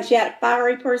July and she had a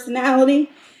fiery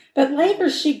personality. But later,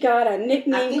 she got a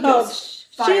nickname called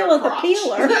Sheila the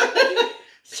Peeler.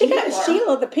 She got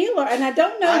Sheila the Peeler, and I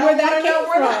don't know where that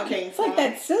came from. It's like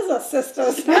that Scissor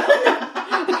Sisters.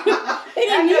 They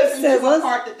didn't use scissors. A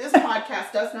part that this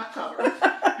podcast does not cover.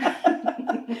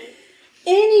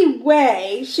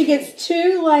 Anyway, she gets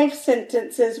 2 life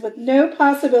sentences with no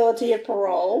possibility of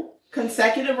parole.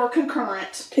 Consecutive or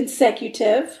concurrent?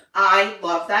 Consecutive. I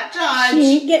love that judge.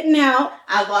 She ain't getting out.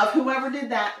 I love whoever did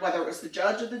that, whether it was the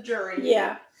judge or the jury.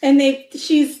 Yeah. And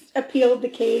she's appealed the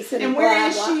case. And where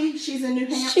is she? She's in New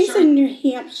Hampshire? She's in New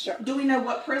Hampshire. Do we know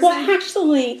what prison? Well,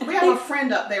 actually, we have a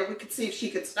friend up there. We could see if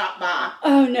she could stop by.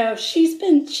 Oh, no. She's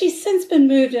since been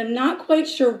moved. I'm not quite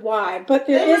sure why. But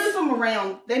They move them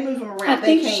around. I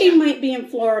think she might be in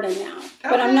Florida now.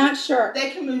 But I'm not sure.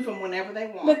 They can move them whenever they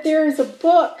want. But there is a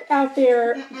book out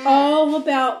there all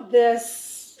about this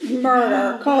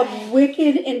murder called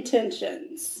Wicked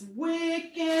Intentions.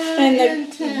 Wicked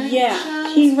Intentions.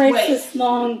 Yeah, he writes this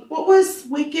long. What was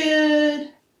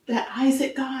Wicked? That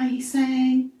Isaac guy he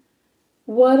sang.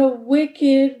 What a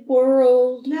wicked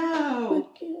world.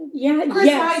 No. Wicked. Yeah. Chris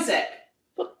Isaac.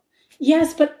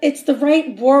 Yes, but it's the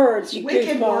right words.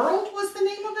 Wicked World was the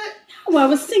name of it? No, I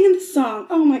was singing the song.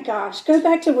 Oh my gosh. Go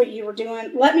back to what you were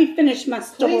doing. Let me finish my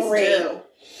story. Please do.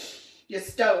 Your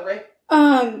story.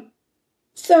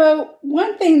 So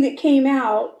one thing that came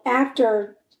out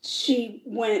after she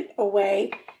went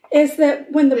away is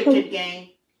that when the wicked game.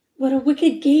 What a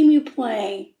wicked game you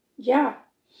play. Yeah.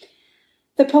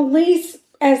 The police,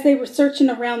 as they were searching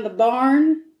around the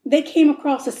barn, they came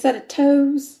across a set of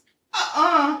toes.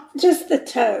 Just the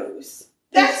toes.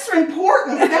 That's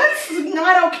important. That's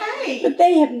not okay. But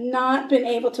they have not been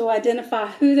able to identify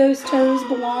who those toes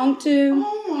belong to.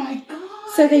 Oh my God.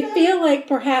 So they feel like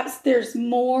perhaps there's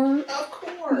more. Of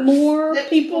course. More that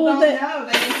people don't that know.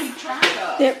 They can keep track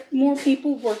of. That more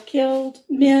people were killed.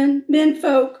 Men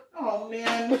folk. Oh,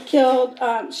 man. Were killed.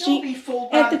 Don't be fooled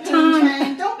by at the the time.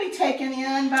 poontang. Don't be taken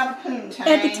in by the poontang.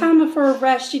 At the time of her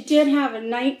arrest, she did have a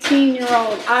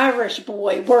 19-year-old Irish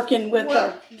boy working with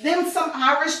her. Them some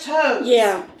Irish toes.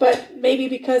 Yeah, but maybe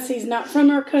because he's not from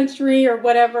our country or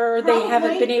whatever, Probably. they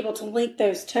haven't been able to link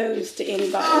those toes to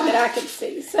anybody that I can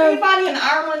see. So anybody in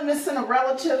Ireland missing a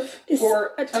relative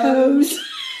or a toes?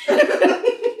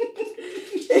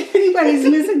 Anybody's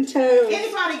missing toes.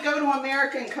 Anybody go to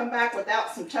America and come back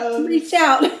without some toes? Reach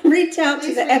out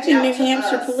to the Epping, New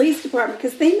Hampshire Police Department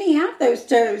because they may have those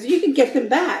toes. You can get them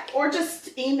back. Or just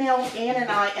email Ann and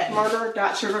I at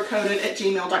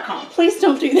murder.sugarcoated@gmail.com. Please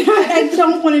don't do that. I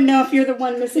don't want to know if you're the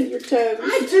one missing your toes.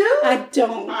 I do. I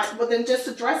don't. Well, then just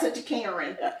address it to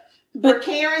Karen. But, for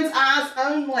Karen's eyes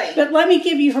only. But let me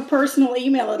give you her personal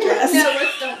email address. No,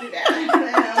 let's don't do that.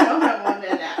 No, I won't do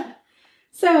that.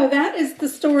 So that is the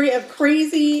story of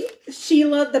crazy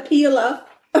Sheila the Peeler.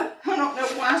 I don't know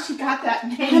why she got that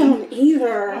name. I don't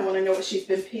either. I want to know what she's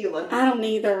been peeling. I don't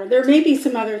either. There may be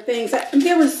some other things.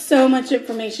 There was so much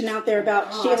information out there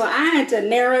about Sheila. I had to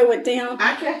narrow it down.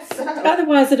 I guess so.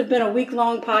 Otherwise, it'd have been a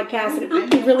week-long podcast. And I'll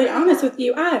be really honest with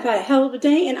you. I have had a hell of a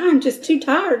day, and I'm just too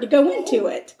tired to go into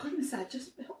it. Goodness, I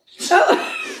just belched.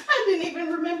 Oh. I didn't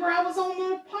even remember I was on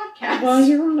the podcast. Well,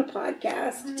 you're on a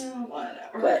podcast.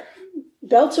 Whatever. But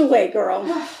belch away, girl.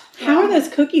 How are those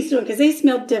cookies doing? Because they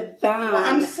smell divine. Well,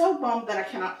 I'm so bummed that I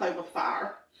cannot play with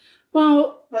fire.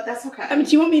 Well, but that's okay. I mean,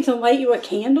 do you want me to light you a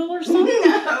candle or something?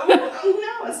 No,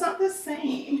 it's not the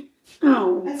same.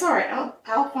 Oh. That's all right.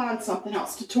 I'll find something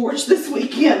else to torch this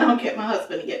weekend. I'll get my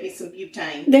husband to get me some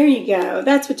butane. There you go.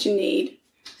 That's what you need.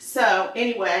 So,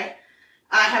 anyway,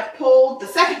 I have pulled the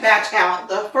second batch out.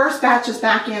 The first batch is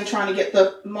back in trying to get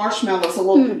the marshmallows a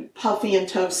little puffy and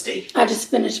toasty. I just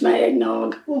finished my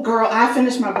eggnog. Well, girl, I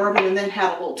finished my bourbon and then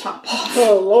had a little top off.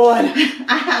 Oh, Lord.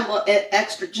 I had a little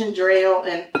extra ginger ale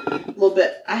and a little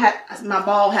bit. My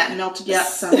ball hadn't melted yet.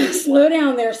 So. Slow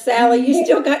down there, Sally. You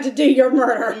still got to do your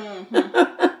murder.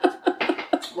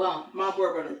 Mm-hmm. Well, my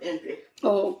bourbon is empty.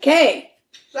 Okay.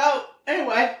 So,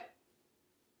 anyway.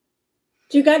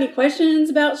 Do you got any questions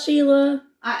about Sheila?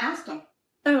 I asked him.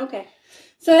 Oh, okay.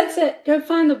 So that's it. Go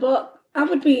find the book. I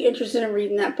would be interested in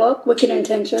reading that book, Wicked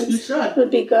Intentions. You should. It would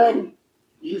be good.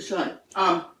 You should.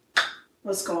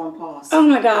 Let's go on pause. Oh,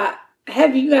 my God.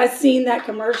 Have you guys seen that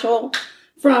commercial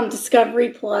from Discovery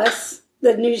Plus,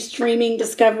 the new streaming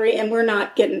Discovery? And we're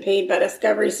not getting paid by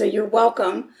Discovery, so you're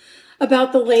welcome.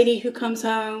 About the lady who comes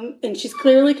home, and she's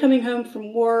clearly coming home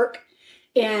from work,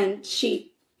 and she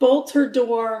bolts her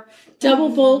door, double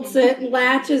bolts it,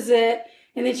 latches it,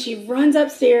 and then she runs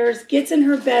upstairs, gets in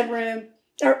her bedroom,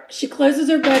 or she closes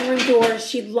her bedroom door,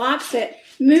 she locks it,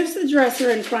 moves the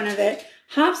dresser in front of it,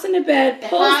 hops into bed,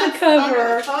 pulls the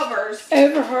cover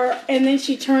over her, and then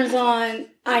she turns on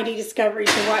ID Discovery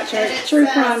to watch her true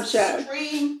crime show.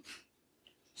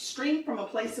 Stream from a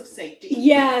place of safety.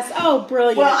 Yes. Oh,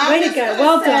 brilliant. Well, way to go.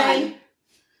 Well done.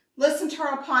 Listen to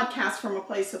our podcast from a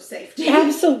place of safety.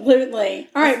 Absolutely.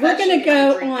 All right, we're going to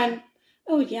go on.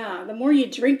 Oh, yeah. The more you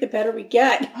drink, the better we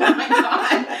get. Oh, my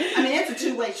God. I mean, it's a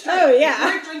two-way street. Oh, yeah.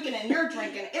 If you're drinking and you're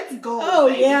drinking, it's gold. Oh,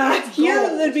 baby. yeah. It's gold. You're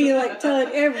going to be like telling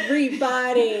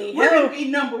everybody. We're going to be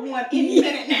number one any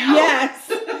minute now. Yes.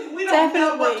 We don't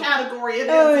know what category it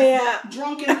is. Oh, yeah.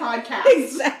 Drunken podcast.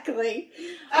 Exactly.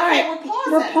 All right. We're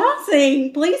pausing. We're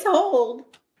pausing. Please hold.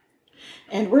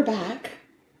 And we're back.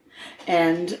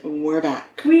 And we're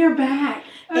back. We are back.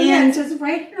 Oh, and yeah, it's just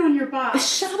right here on your box.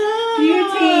 Shut up.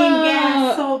 Butane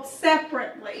gas sold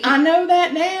separately. I know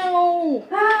that now.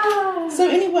 Ah. So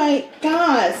anyway,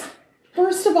 guys,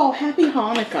 first of all, happy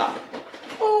Hanukkah.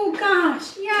 Oh,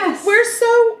 gosh, yes. We're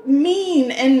so mean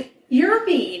and... You're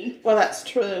mean. Well, that's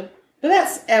true. But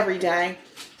that's every day.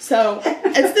 So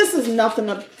this is nothing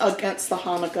against the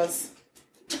Hanukkahs.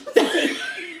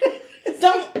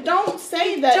 Don't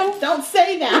say that. Don't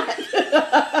say that.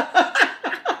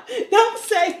 Don't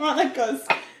say Hanukkahs.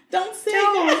 Don't say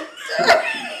that.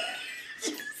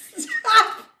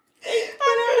 Stop.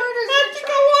 I have to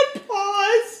go on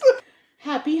pause.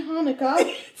 Happy Hanukkah.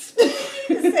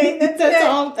 That's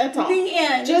all. That's all. The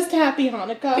end. Just happy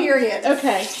Hanukkah. Period.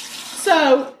 Okay.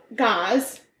 So,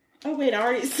 guys. Oh wait, I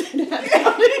already said that.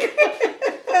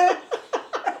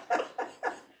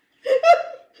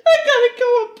 I gotta go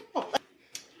on pause.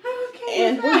 Okay.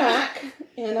 And we're back.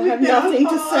 And I have nothing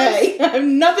to say. I have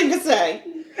nothing to say.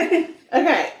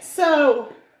 Okay,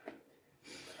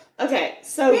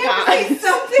 so we have guys. to say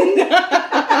something. You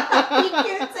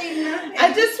can't say nothing.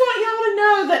 I just want y'all to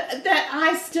know that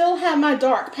I still have my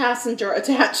dark passenger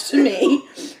attached to me.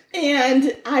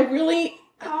 And I really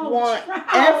want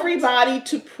everybody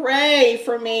to pray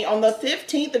for me on the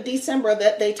 15th of December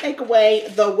that they take away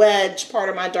the wedge part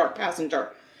of my dark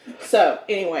passenger. So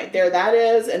anyway, there that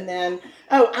is, and then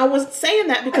I was saying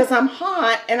that because I'm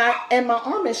hot and my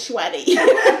arm is sweaty,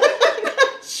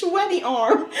 sweaty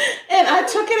arm, and I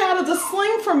took it out of the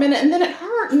sling for a minute, and then it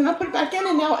hurt, and then I put it back in,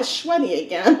 and now it's sweaty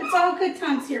again. It's all good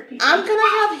times here, people. I'm gonna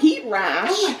have heat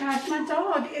rash. Oh my gosh, my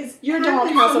dog is. Your dog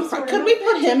has a. Could we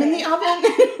put him in the oven?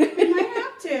 We might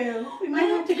have to. We might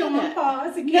have to go on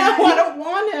pause again. No, I don't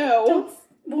want to.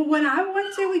 Well, when I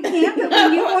want to, we can, but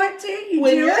when you want to, you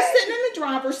when do you're it. sitting in the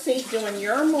driver's seat doing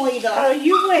your moida. Oh,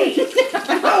 you wait.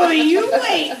 Oh, you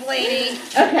wait, lady.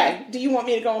 Okay, do you want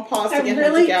me to go and pause to get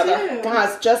really them together? do.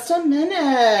 Guys, just a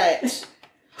minute.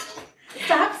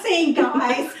 Stop saying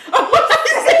guys.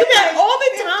 I say that all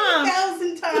the time.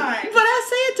 50,000 times. But I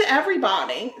say it to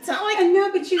everybody. It's not like... I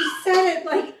know, but you said it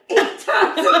like 8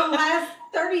 times in the last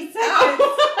 30 seconds.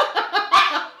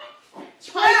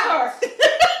 Piper.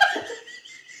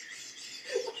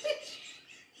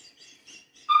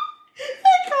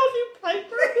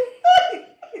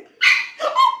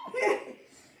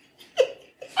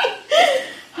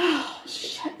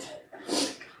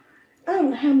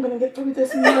 I'm going to get through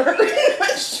this murder. I'm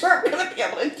not sure I'm going to be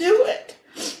able to do it.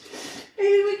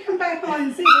 Maybe we come back on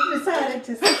and see if we decided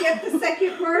to skip the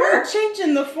second We're murder.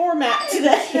 changing the format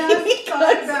today. Just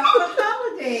talk about the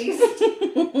holidays.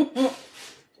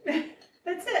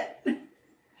 That's it.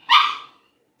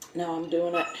 No, I'm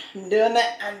doing it. I'm doing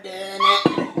it. I'm doing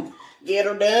it. Get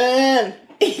her done.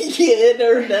 Get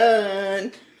her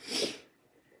done.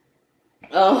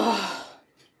 Oh.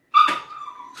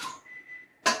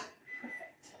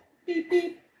 Beep,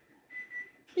 beep.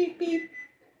 Beep, beep.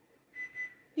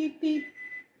 Beep, beep.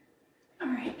 All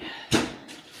right.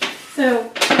 So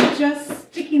just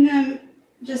sticking them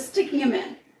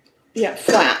in. Yeah,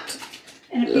 flat.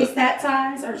 And a piece that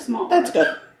size or smaller? That's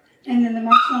good. And then the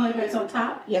marshmallow goes on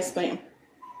top? Yes, ma'am.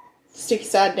 Sticky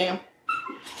side down.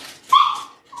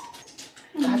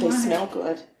 God, they smell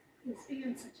good. He's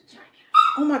being such a jackass.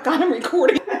 Oh my God, I'm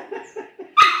recording.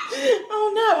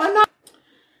 Oh no, I'm not.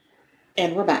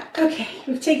 And we're back. Okay,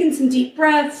 we've taken some deep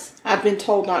breaths. I've been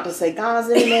told not to say guys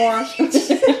anymore.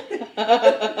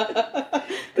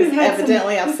 Because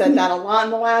evidently I've said that a lot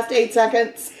in the last 8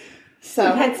 seconds. So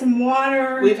We've had some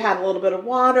water. we've had a little bit of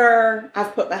water.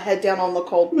 I've put my head down on the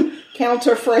cold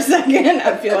counter for a second.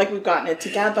 I feel like we've gotten it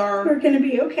together. We're going to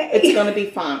be okay. It's going to be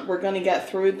fine. We're going to get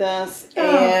through this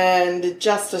in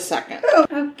just a second.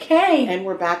 Okay. And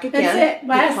we're back again. That's it.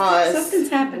 Last, because something's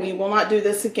happening. we will not do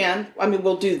this again. I mean,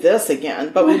 we'll do this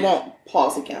again, but we won't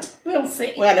pause again. We'll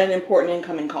see. We had an important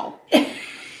incoming call.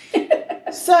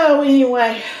 So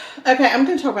anyway, okay, I'm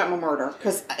going to talk about my murder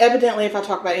because evidently if I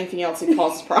talk about anything else, it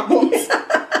causes problems. So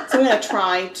I'm going to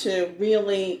try to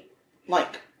really,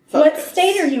 focus. What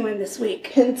state are you in this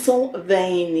week?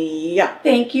 Pennsylvania.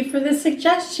 Thank you for the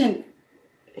suggestion.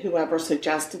 Whoever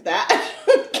suggested that.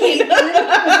 Kate. Was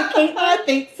it Kate? I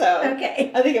think so.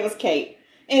 Okay. I think it was Kate.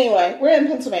 Anyway, we're in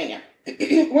Pennsylvania.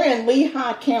 We're in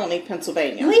Lehigh County,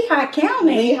 Pennsylvania. Lehigh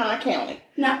County? Lehigh County.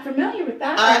 Not familiar with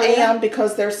that. I area. am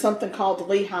because there's something called the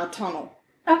Lehigh Tunnel.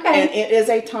 Okay. And it is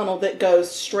a tunnel that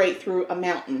goes straight through a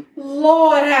mountain.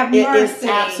 Lord have It mercy. is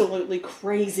absolutely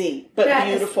crazy, but That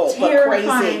is beautiful, but crazy,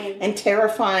 terrifying. and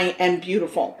terrifying and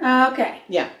beautiful. Okay.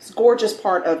 Yeah, it's a gorgeous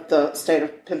part of the state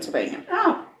of Pennsylvania.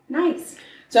 Oh, nice.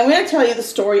 So I'm going to tell you the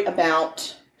story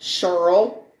about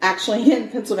Cheryl. Actually, in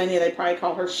Pennsylvania, they probably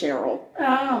call her Cheryl.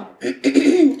 Oh.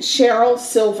 Cheryl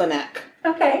Sylvanek.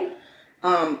 Okay.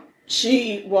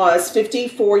 She was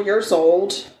 54 years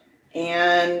old,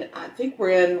 and I think we're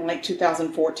in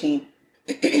 2014.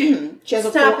 She has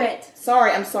Stop it.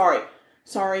 Sorry, I'm sorry.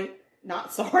 Sorry,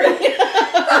 not sorry.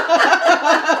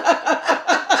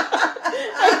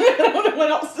 I don't know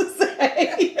what else to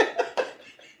say.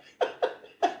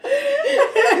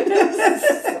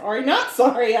 Sorry, not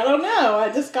sorry. I don't know.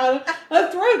 I just got a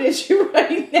throat issue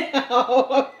right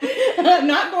now. I'm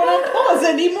not going on pause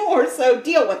anymore, so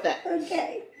deal with it.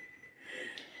 Okay.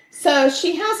 So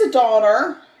she has a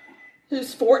daughter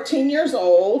who's 14 years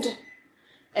old,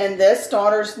 and this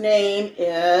daughter's name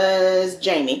is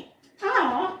Jamie.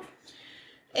 Oh.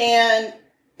 And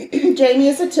Jamie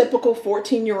is a typical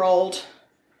 14-year-old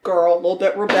girl, a little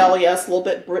bit rebellious, a little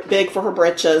bit big for her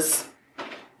britches.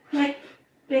 Like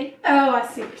big. Oh, I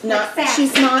see. Like sassy.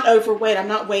 She's not overweight. I'm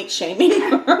not weight shaming her.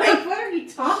 Like, what are you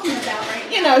talking about right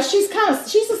now? You know, she's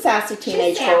a sassy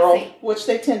teenage She's girl, sassy. which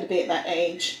they tend to be at that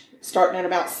age, starting at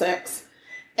about 6.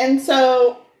 And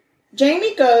so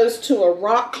Jamie goes to a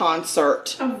rock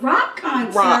concert. A rock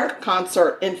concert? Rock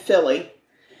concert in Philly.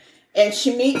 And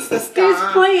she meets this guy.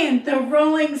 Who's playing? The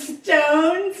Rolling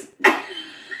Stones?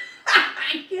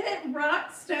 I get it.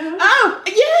 Rock Stones? Oh,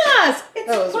 yes! It's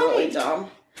That was funny. really dumb.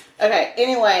 Okay,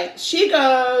 anyway, she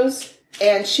goes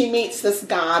and she meets this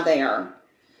guy there.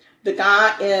 The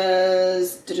guy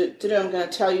is, I'm going to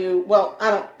tell you, well,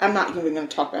 I'm not even going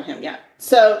to talk about him yet.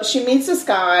 So she meets this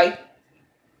guy.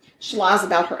 She lies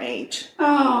about her age.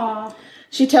 Oh.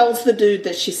 She tells the dude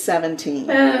that she's 17.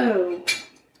 Oh.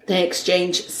 They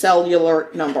exchange cellular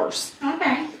numbers.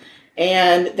 Okay.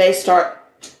 And they start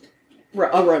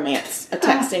a romance, a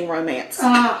texting romance.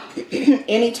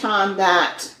 Anytime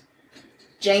that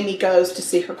Jamie goes to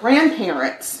see her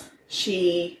grandparents,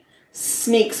 she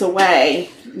sneaks away.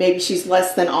 Maybe she's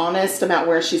less than honest about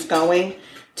where she's going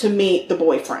to meet the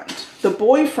boyfriend. The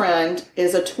boyfriend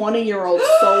is a 20-year-old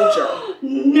soldier.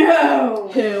 No.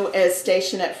 Who is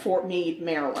stationed at Fort Meade,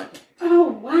 Maryland. Oh,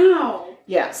 wow.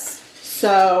 Yes.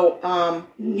 So,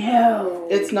 no.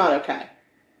 It's not okay.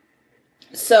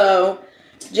 So,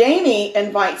 Jamie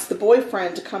invites the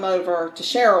boyfriend to come over to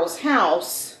Cheryl's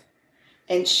house,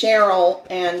 and Cheryl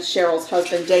and Cheryl's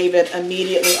husband, David,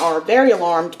 immediately are very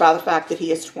alarmed by the fact that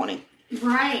he is 20.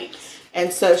 Right.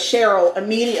 And so Cheryl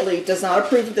immediately does not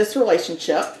approve of this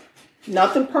relationship.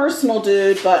 Nothing personal,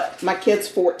 dude, but my kid's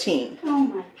 14. Oh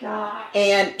my gosh.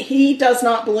 And he does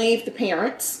not believe the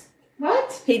parents.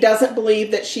 What? He doesn't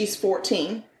believe that she's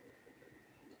 14.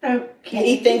 Okay.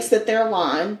 He thinks that they're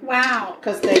lying. Wow.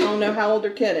 Because they don't know how old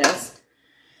their kid is.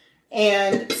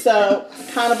 And so,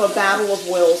 kind of a battle of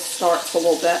wills starts a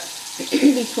little bit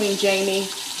between Jamie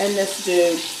and this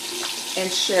dude and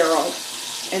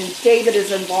Cheryl. And David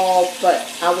is involved, but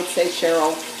I would say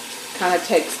Cheryl kind of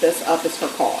takes this up as her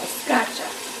cause. Gotcha.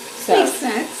 So, makes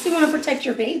sense. You want to protect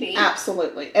your baby.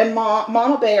 Absolutely. And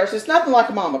mama bears, there's nothing like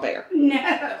a mama bear.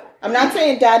 No. I'm not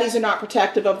saying daddies are not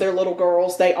protective of their little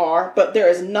girls. They are. But there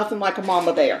is nothing like a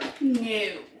mama bear.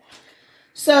 No.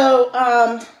 So,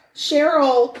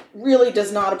 Cheryl really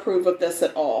does not approve of this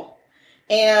at all.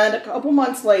 And a couple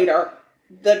months later,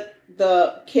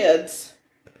 the kids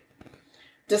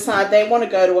decide they want to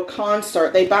go to a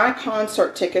concert. They buy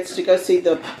concert tickets to go see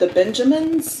the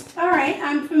Benjamins. All right,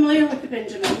 I'm familiar with the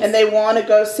Benjamins. And they want to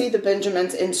go see the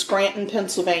Benjamins in Scranton,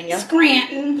 Pennsylvania.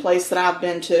 Scranton. A place that I've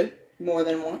been to more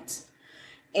than once.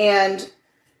 And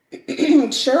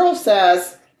Cheryl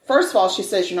says, first of all, she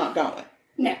says, you're not going.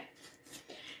 No.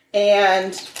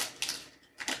 And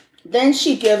then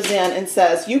she gives in and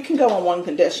says, you can go on one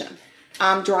condition.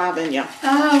 I'm driving you.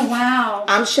 Oh, wow.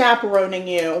 I'm chaperoning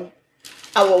you.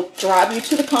 I will drive you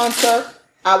to the concert.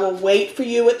 I will wait for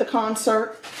you at the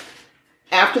concert.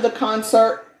 After the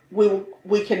concert, we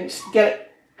can get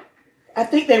it. I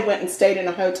think they went and stayed in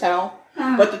a hotel,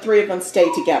 but the three of them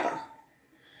stayed together.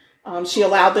 She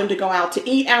allowed them to go out to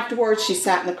eat afterwards. She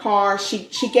sat in the car.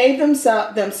 She gave them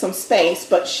some space,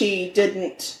 but she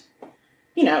didn't,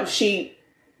 she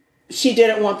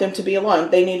didn't want them to be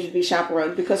alone. They needed to be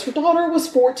chaperoned because her daughter was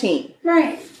 14.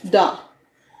 Right. Duh.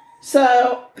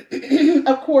 So,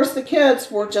 of course, the kids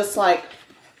were just like,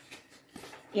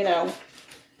 Jamie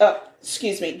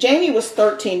was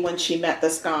 13 when she met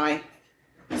this guy.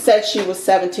 Said she was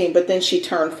 17, but then she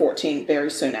turned 14 very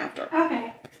soon after.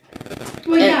 Okay.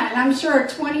 Well, and I'm sure a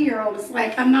 20-year-old is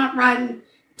like, I'm not riding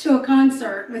to a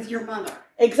concert with your mother.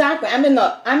 Exactly. I'm in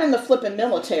the flipping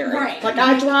military. Right. Like,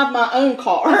 I drive my own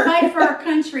car. I fight for our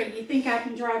country. You think I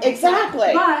can drive? Exactly.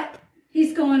 But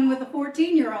he's going with a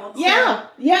 14-year-old. So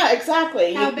Yeah,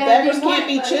 exactly. How bad Beggars do you can't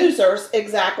be want it, choosers.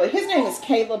 Exactly. His name is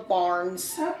Caleb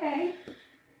Barnes. Okay.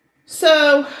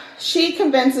 So she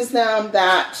convinces them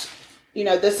that,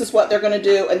 this is what they're going to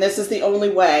do, and this is the only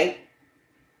way.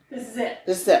 This is it.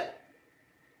 This is it.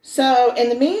 So in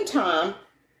the meantime,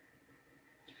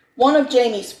 one of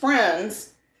Jamie's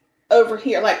friends over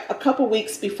here, like a couple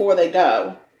weeks before they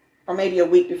go, or maybe a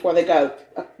week before they go,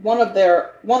 one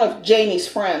of Jamie's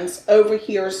friends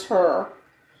overhears her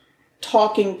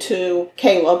talking to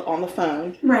Caleb on the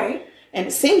phone. Right. And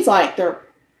it seems like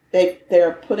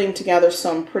they're putting together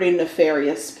some pretty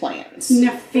nefarious plans.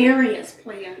 Nefarious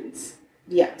plans.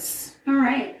 Yes. All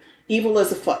right. Evil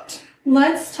is afoot.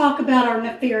 Let's talk about our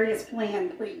nefarious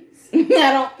plan, please.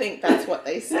 I don't think that's what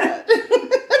they said.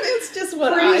 It's just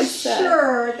what I said. Pretty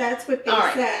sure that's what they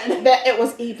said. That it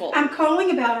was evil. I'm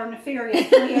calling about our nefarious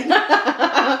plan.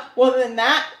 Well, then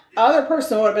that other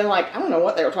person would have been like, I don't know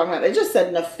what they were talking about. They just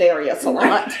said nefarious a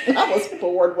lot. I was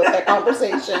bored with that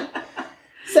conversation.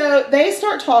 So they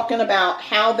start talking about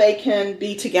how they can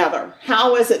be together.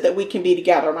 How is it that we can be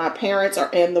together? My parents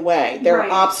are in the way. There are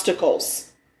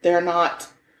obstacles. They're not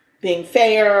being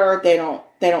fair. They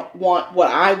don't want what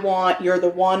I want. You're the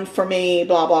one for me.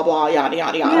 Blah, blah, blah, yada,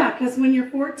 yada, yada. Yeah, because when you're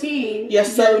 14... You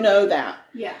so know that.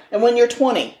 Yeah. And when you're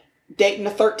 20, dating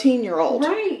a 13-year-old.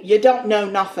 Right. You don't know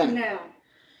nothing. No.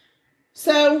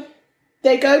 So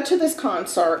they go to this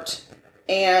concert,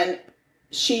 and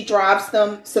she drives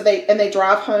them. They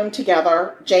drive home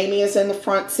together. Jamie is in the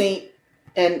front seat,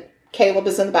 and Caleb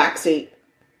is in the back seat.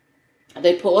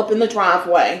 They pull up in the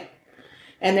driveway,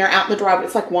 and they're out in the driveway.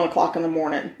 It's like 1 o'clock in the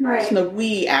morning. Right. It's in the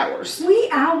wee hours. Wee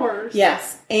hours?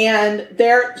 Yes. And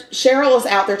Cheryl is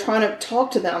out there trying to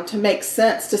talk to them to make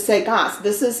sense, to say, guys,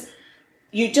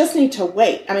 you just need to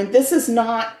wait. I mean, this is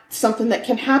not something that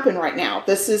can happen right now.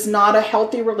 This is not a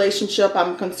healthy relationship.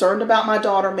 I'm concerned about my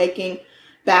daughter making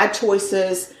bad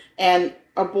choices, and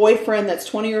a boyfriend that's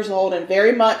 20 years old and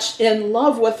very much in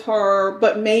love with her,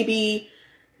 but maybe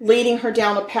leading her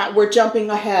down a path. We're jumping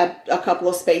ahead a couple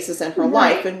of spaces in her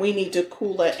life, and we need to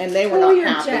cool it. And they were not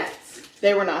happy. Jets.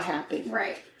 They were not happy.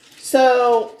 Right.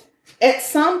 So at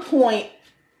some point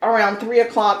around 3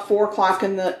 o'clock, 4 o'clock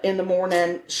in the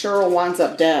morning, Cheryl winds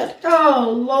up dead.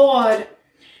 Oh, Lord.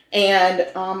 And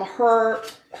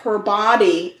her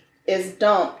body is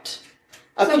dumped.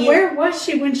 Where was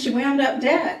she when she wound up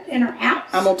dead? In her house?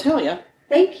 I'm going to tell you.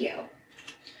 Thank you.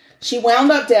 She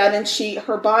wound up dead, and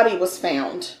her body was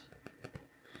found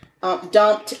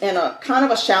dumped in a kind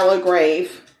of a shallow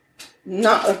grave.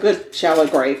 Not a good shallow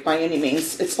grave by any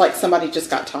means. It's like somebody just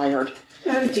got tired.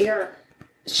 Oh, dear.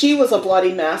 She was a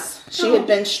bloody mess. She had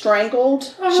been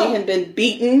strangled. She had been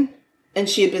beaten. And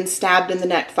she had been stabbed in the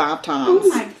neck 5 times. Oh,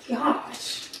 my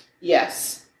gosh.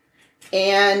 Yes.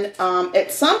 And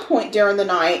at some point during the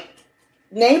night,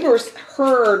 neighbors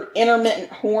heard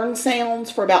intermittent horn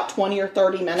sounds for about 20 or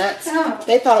 30 minutes. Oh.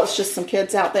 They thought it was just some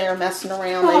kids out there messing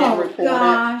around. They didn't report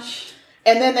gosh. it.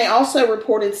 And then they also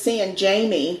reported seeing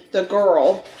Jamie, the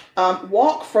girl,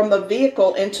 walk from the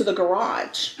vehicle into the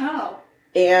garage. Oh.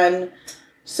 And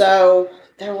so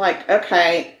they're like,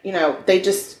 okay, they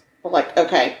just were like,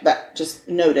 okay, that just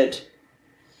noted.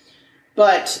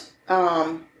 But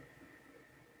at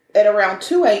around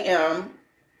 2 a.m.,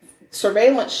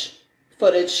 surveillance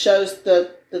footage shows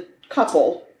the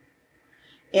couple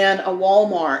in a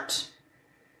Walmart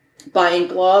buying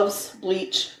gloves,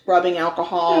 bleach, rubbing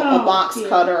alcohol, a box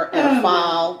cutter, and a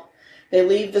file. They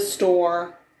leave the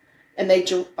store, and they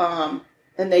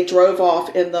drove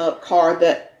off in the car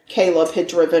that Caleb had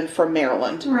driven from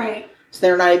Maryland. Right. So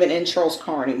they're not even in Cheryl's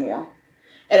car anymore.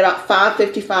 At about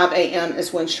 5:55 a.m.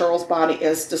 is when Cheryl's body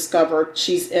is discovered.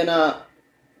 She's in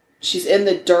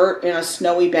the dirt in a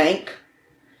snowy bank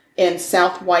in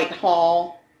South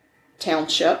Whitehall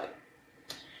Township.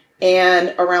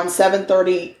 And around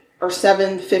 7:30 or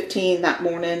 7:15 that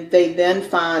morning, they then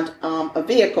find a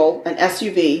vehicle, an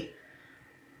SUV,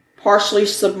 partially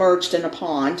submerged in a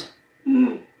pond.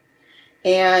 Mm.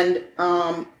 And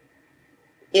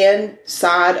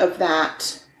inside of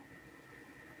that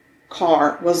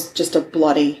car was just a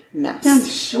bloody mess. I'm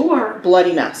sure.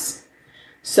 Bloody mess.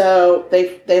 So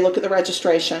they look at the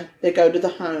registration. They go to the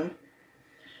home.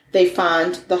 They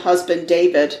find the husband,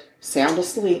 David, sound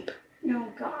asleep. Oh,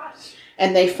 gosh.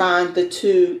 And they find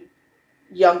the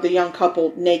young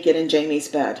couple naked in Jamie's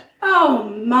bed. Oh,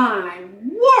 my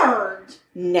word.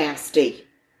 Nasty.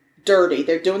 Dirty.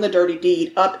 They're doing the dirty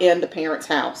deed up in the parents'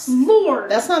 house. Lord.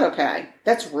 That's not okay.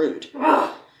 That's rude.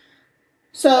 Ugh.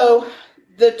 So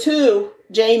the two,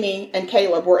 Jamie and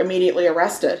Caleb, were immediately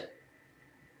arrested.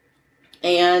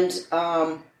 And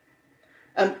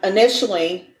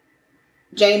initially,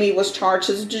 Jamie was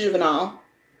charged as a juvenile.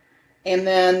 And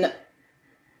then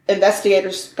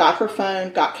investigators got her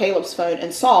phone, got Caleb's phone,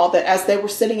 and saw that as they were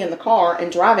sitting in the car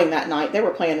and driving that night, they were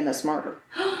planning this murder.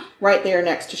 Right there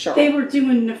next to Cheryl. They were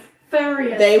doing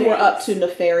nefarious They things. were up to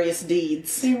nefarious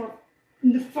deeds. They were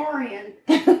nefarian.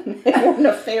 They were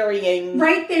nefarying.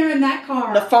 Right there in that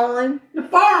car. Nefarin.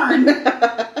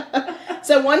 Nefarin.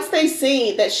 So once they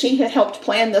see that she had helped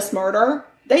plan this murder,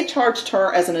 they charged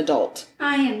her as an adult.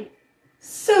 I am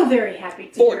so very happy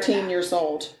to hear 14 that. years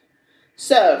old.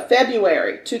 So,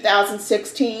 February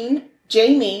 2016,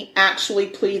 Jamie actually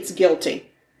pleads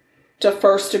guilty to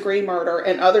first-degree murder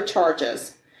and other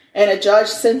charges, and a judge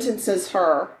sentences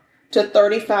her to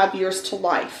 35 years to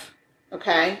life,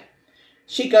 okay?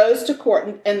 She goes to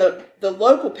court, and the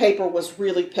local paper was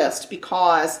really pissed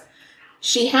because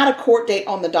she had a court date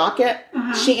on the docket.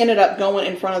 Uh-huh. She ended up going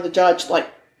in front of the judge like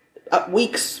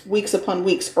weeks upon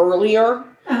weeks earlier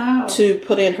to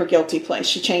put in her guilty plea.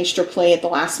 She changed her plea at the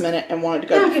last minute and wanted to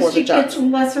go before the judge. She gets a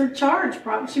lesser charge,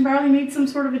 probably. She probably made some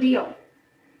sort of a deal.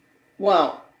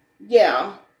 Well,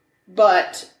 yeah,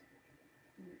 but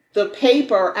the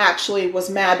paper actually was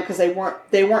mad because they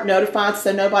weren't notified,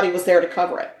 so nobody was there to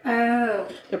cover it. Oh.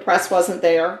 The press wasn't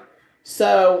there,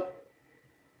 so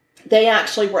they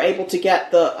actually were able to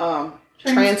get the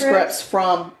transcripts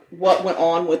from what went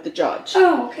on with the judge.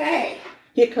 Oh, okay.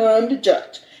 Here come the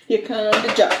judge. Here come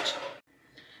the judge.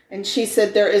 And she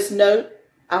said there is no,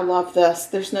 I love this,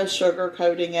 there's no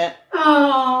sugarcoating it.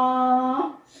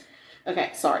 Aww.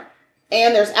 Okay, sorry.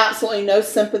 And there's absolutely no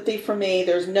sympathy for me.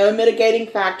 There's no mitigating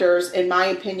factors. In my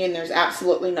opinion, there's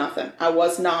absolutely nothing. I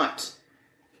was not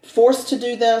forced to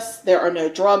do this. There are no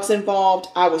drugs involved.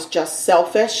 I was just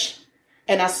selfish.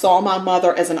 And I saw my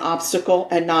mother as an obstacle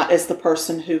and not as the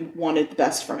person who wanted the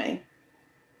best for me.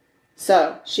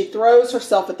 So she throws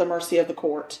herself at the mercy of the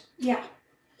court. Yeah.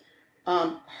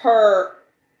 Her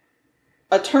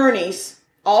attorneys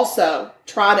also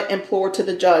try to implore to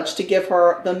the judge to give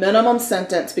her the minimum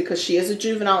sentence because she is a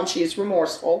juvenile and she is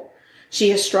remorseful. She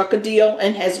has struck a deal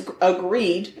and has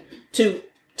agreed to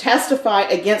testify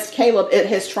against Caleb at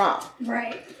his trial.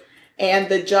 Right. And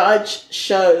the judge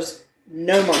shows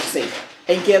no mercy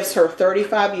and gives her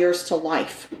 35 years to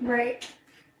life. Right.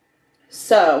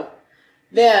 So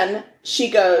then she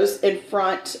goes to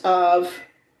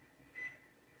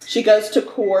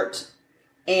court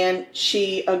and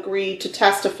she agreed to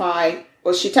testify.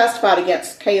 Well, she testified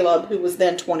against Caleb, who was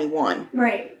then 21.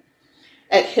 Right.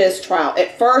 at his trial.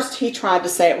 At first, he tried to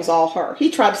say it was all her. He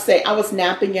tried to say, I was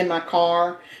napping in my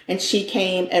car, and she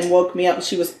came and woke me up, and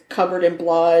she was covered in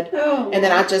blood. Oh. And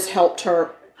then I just helped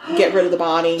her get rid of the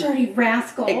body. Dirty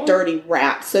rascal. A dirty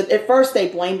rat. So at first, they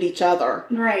blamed each other.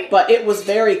 Right. But it was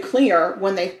very clear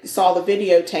when they saw the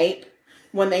videotape,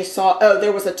 when they saw,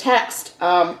 there was a text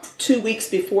 2 weeks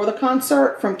before the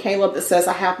concert from Caleb that says,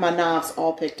 I have my knives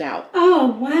all picked out. Oh,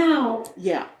 wow.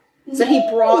 Yeah. So he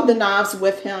brought the knives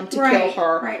with him to kill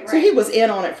her. Right. So he was in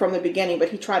on it from the beginning, but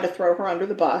he tried to throw her under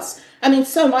the bus. I mean,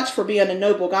 so much for being a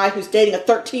noble guy who's dating a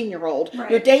 13-year-old.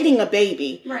 Right. You're dating a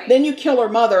baby. Right. Then you kill her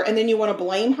mother, and then you want to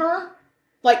blame her?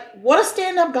 Like, what a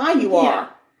stand-up guy you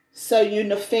are. So you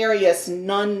nefarious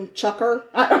nunchucker.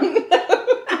 I don't know.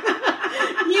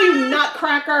 You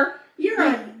nutcracker. You're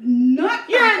a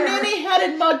nutcracker. You're a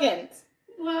ninny-headed muggins.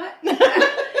 What?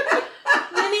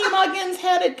 Ninny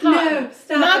muggins-headed cotton. No,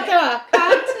 stop it.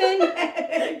 Cotton.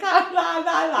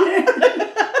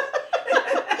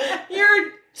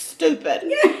 You're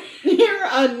stupid. You're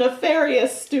a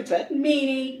nefarious stupid.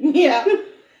 Meanie. Yeah.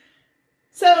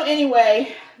 So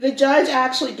anyway, the judge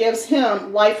actually gives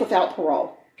him life without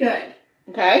parole. Good.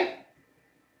 Okay?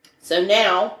 So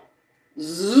now,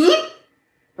 zoop,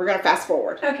 we're going to fast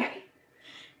forward. Okay.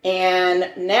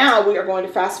 And now we are going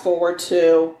to fast forward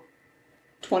to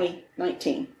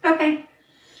 2019. Okay.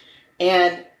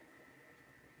 And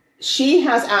she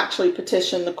has actually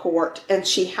petitioned the court, and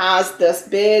she has this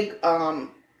big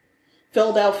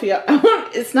Philadelphia,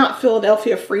 it's not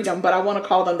Philadelphia Freedom, but I want to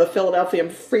call them the Philadelphia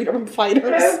Freedom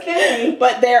Fighters. Okay.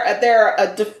 But they're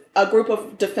a group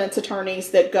of defense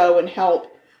attorneys that go and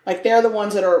help. Like, they're the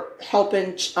ones that are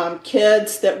helping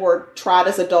kids that were tried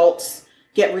as adults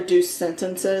get reduced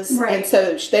sentences. Right. And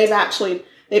so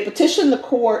they petitioned the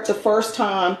court the first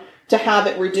time to have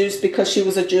it reduced because she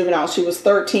was a juvenile. She was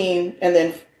 13, and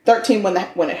then 13 when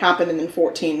it happened, and then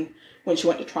 14 when she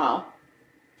went to trial.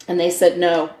 And they said,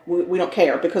 no, we don't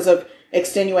care because of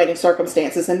extenuating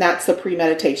circumstances, and that's the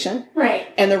premeditation. Right.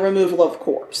 And the removal of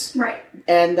corpse. Right.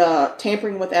 And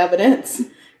tampering with evidence,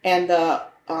 and the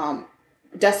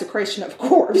desecration of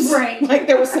corpse. Right. Like,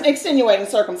 there was some extenuating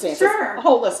circumstances. Sure. A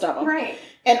whole list of them. Right.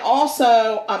 And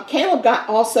also, Caleb got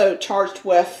also charged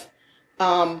with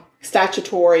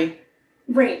statutory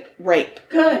rape.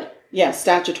 Good. Yeah,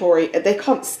 statutory. They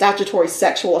call it statutory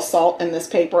sexual assault in this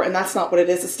paper, and that's not what it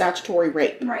is. It's statutory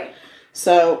rape. Right.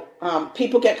 So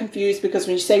people get confused because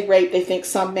when you say rape, they think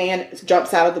some man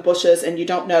jumps out of the bushes and you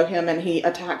don't know him and he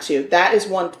attacks you. That is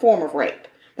one form of rape.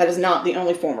 That is not the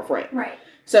only form of rape. Right.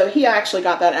 So he actually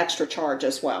got that extra charge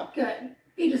as well. Good.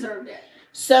 He deserved it.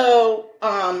 So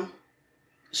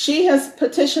she has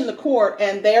petitioned the court,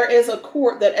 and there is a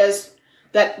court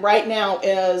that right now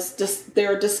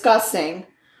they're discussing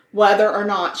whether or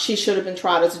not she should have been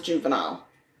tried as a juvenile.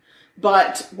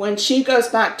 But when she goes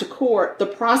back to court, the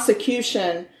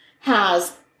prosecution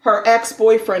has her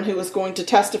ex-boyfriend who is going to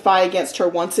testify against her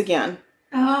once again.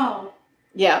 Oh.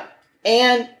 Yeah.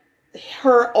 And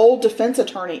her old defense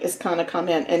attorney is going to come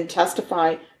in and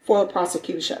testify for the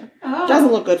prosecution. Oh.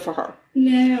 Doesn't look good for her.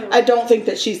 No. I don't think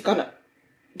that she's going to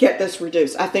get this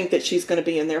reduced. I think that she's going to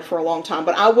be in there for a long time.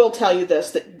 But I will tell you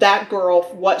this, that girl,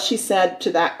 what she said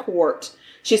to that court,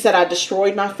 she said, I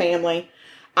destroyed my family.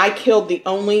 I killed the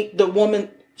woman,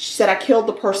 she said, I killed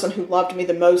the person who loved me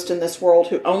the most in this world,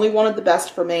 who only wanted the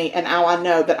best for me, and now I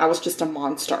know that I was just a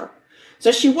monster.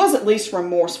 So she was at least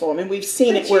remorseful. I mean, we've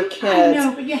seen it where kids... I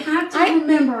know, but you have to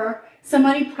remember,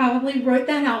 somebody probably wrote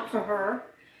that out for her,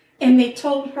 and they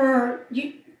told her,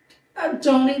 you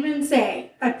don't even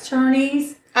say,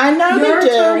 attorneys... I know they do. Your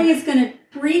attorney is going to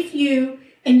brief you,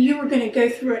 and you are going to go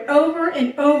through it over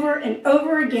and over and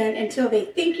over again until they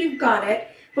think you've got it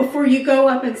before you go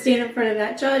up and stand in front of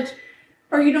that judge,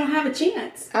 or you don't have a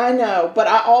chance. I know, but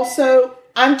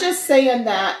I'm just saying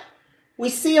that we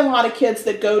see a lot of kids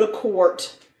that go to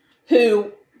court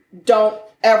who don't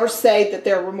ever say that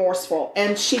they're remorseful.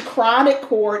 And she cried at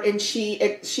court, and she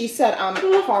said, I'm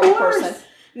a horrible person.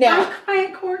 Now, I cry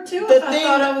at court too if I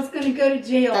thought I was going to go to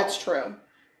jail. That's true.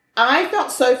 I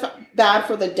felt so bad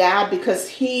for the dad because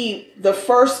the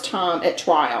first time at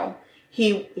trial,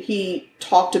 he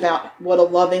talked about what a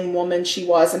loving woman she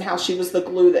was and how she was the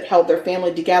glue that held their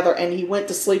family together. And he went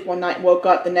to sleep one night, woke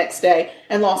up the next day,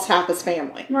 and lost half his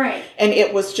family. Right. And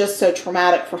it was just so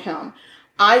traumatic for him.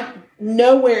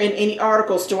 Nowhere in any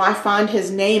articles do I find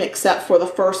his name except for the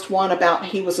first one about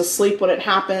he was asleep when it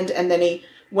happened, and then he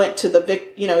went to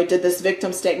he did this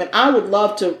victim statement. I would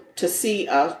love to see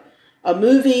a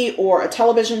movie or a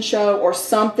television show or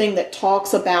something that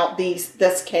talks about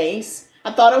this case,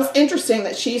 I thought it was interesting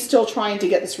that she's still trying to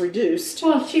get this reduced.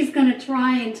 Well, she's going to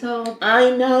try until...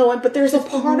 I know, but there's a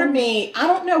part of me, I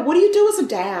don't know, what do you do as a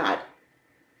dad?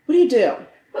 What do you do?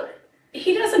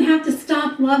 He doesn't have to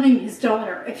stop loving his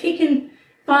daughter. If he can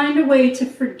find a way to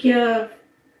forgive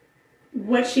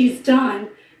what she's done,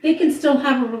 they can still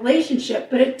have a relationship,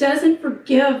 but it doesn't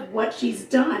forgive what she's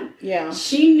done. Yeah.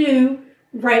 She knew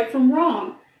right from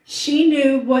wrong. She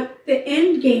knew what the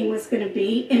end game was going to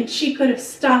be, and she could have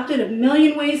stopped it a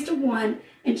million ways to one,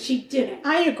 and she didn't.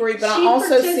 I agree, but I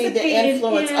also see the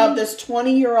influence of this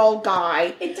 20-year-old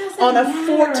guy on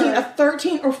a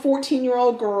 13 or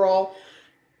 14-year-old girl.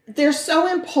 They're so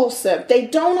impulsive. They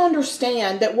don't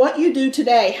understand that what you do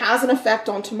today has an effect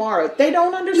on tomorrow. They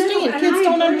don't understand. Kids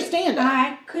don't understand it.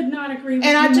 I could not agree with you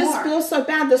and I just more. feel so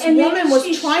bad. This woman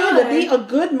was trying to be a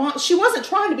good mom. She wasn't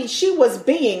trying to be. She was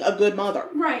being a good mother.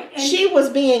 Right. And, she was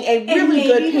being a really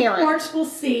good parent. The courts will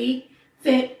see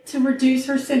fit to reduce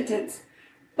her sentence.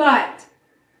 But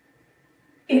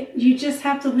you just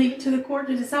have to leave it to the court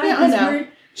to decide. Yeah, I know.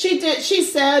 She did. She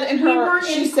said in her.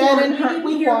 She said in her.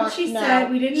 We weren't. No.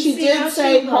 We didn't. She did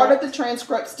say part of the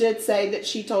transcripts did say that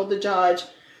she told the judge,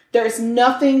 "There is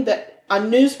nothing that a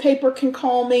newspaper can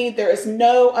call me. There is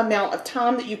no amount of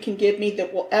time that you can give me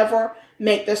that will ever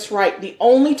make this right. The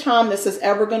only time this is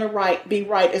ever going to be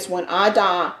right is when I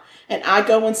die and I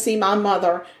go and see my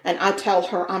mother and I tell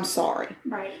her I'm sorry.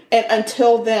 Right. And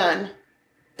until then."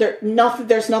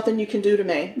 There's nothing you can do to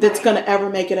me that's going to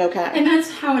ever make it okay. And that's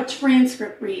how a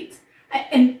transcript reads.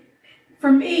 And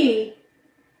for me,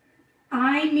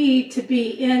 I need to be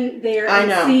in there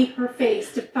and see her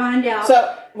face to find out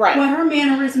what her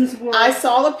mannerisms were. I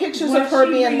saw the pictures of her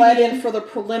being let in for the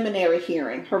preliminary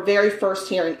hearing, her very first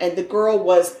hearing, and the girl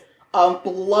was a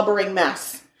blubbering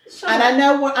mess. And I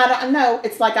don't know.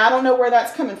 It's like, I don't know where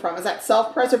that's coming from. Is that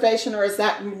self-preservation or is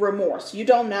that remorse? You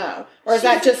don't know. Or is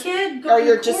that just, or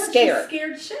you're just scared? She's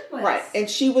scared shitless. Right. And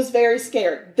she was very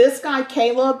scared. This guy,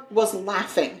 Caleb, was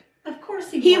laughing. Of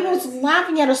course he was. He was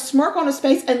laughing, he had a smirk on his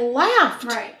face and laughed.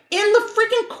 Right. In the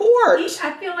freaking court.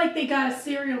 I feel like they got a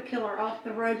serial killer off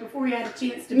the road before he had a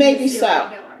chance to be a serial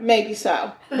killer. Maybe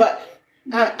so. But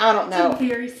I don't know. It's a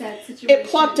very sad situation. It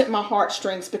plucked at my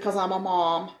heartstrings because I'm a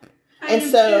mom. And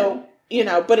so,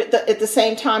 but at the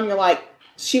same time, you're like,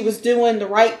 she was doing the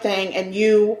right thing, and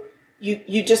you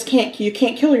just can't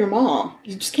kill your mom.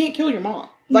 You just can't kill your mom.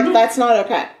 Like, that's not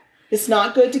okay. It's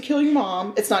not good to kill your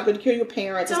mom. It's not good to kill your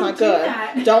parents. It's not good.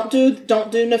 That. Don't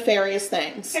do nefarious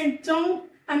things. And don't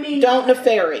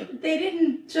nefari. They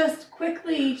didn't just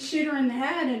quickly shoot her in the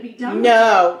head and be done with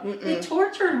it. They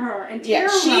tortured her and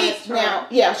terrorized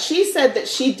her. She said that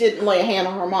she didn't lay a hand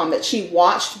on her mom, that she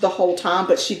watched the whole time,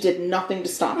 but she did nothing to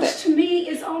stop it. Which to me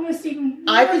is almost even worse.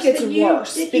 I think it's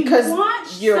worse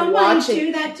because you're watching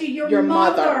do that to your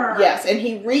mother. Yes, and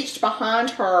he reached behind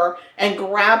her and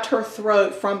grabbed her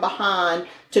throat from behind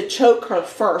to choke her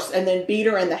first and then beat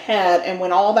her in the head, and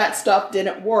when all that stuff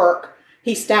didn't work,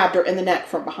 he stabbed her in the neck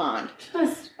from behind.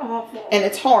 Just awful. And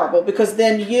it's horrible because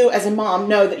then you, as a mom,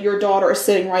 know that your daughter is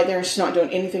sitting right there and she's not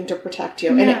doing anything to protect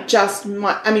you. Yeah. And it just,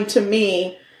 to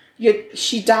me,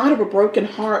 she died of a broken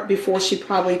heart before she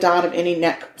probably died of any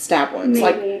neck stab wounds.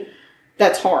 Maybe. Like,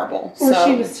 that's horrible. Or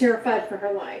she was terrified for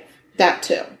her life. That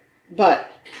too.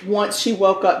 But once she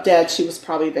woke up dead, she was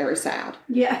probably very sad.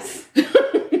 Yes.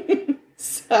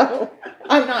 So,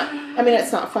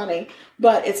 it's not funny.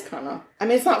 But it's kind of,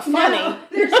 it's not funny. No,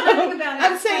 there's nothing about it.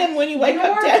 I'm saying when you wake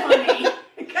up dead. Funny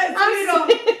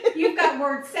because you've got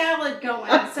word salad going,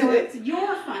 so it's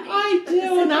your funny. I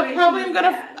do, and I probably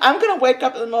I'm gonna wake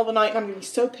up in the middle of the night and I'm gonna be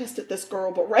so pissed at this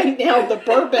girl. But right now the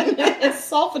bourbon has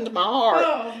softened my heart.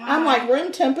 Oh, my. I'm like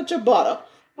room temperature butter.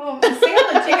 Oh, the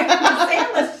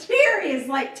sailor cherry is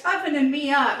like toughening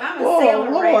me up. I'm a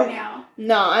sailor right now.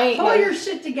 No, I ain't. Pull your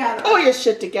shit together. Pull your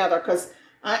shit together, because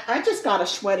I just got a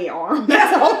sweaty arm.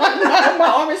 That's all I know. My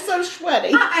arm is so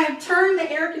sweaty. I have turned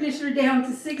the air conditioner down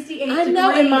to 68 degrees. I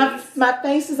know, and my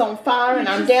face is on fire, and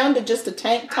I'm down to just a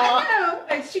tank top. I know,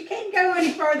 and she can't go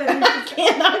any further. I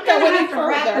cannot go any further.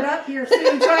 Wrap it up here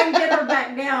soon so I can get her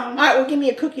back down. All right, well, give me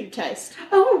a cookie to taste.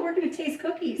 Oh, we're going to taste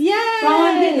cookies. Yay! While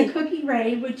I'm getting the cookie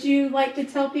ready, would you like to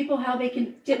tell people how they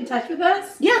can get in touch with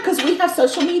us? Yeah, because we have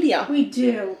social media. We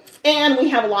do. And we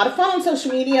have a lot of fun on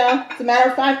social media. As a matter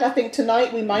of fact, I think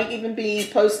tonight we might even be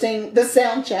posting the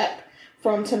sound check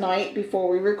from tonight before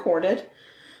we recorded.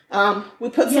 We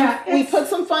put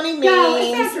some funny memes. No,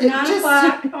 it's after 9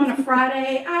 o'clock on a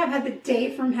Friday. I've had the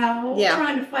day from hell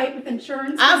trying to fight with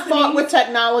insurance I fought with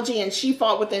technology and she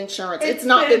fought with insurance. It's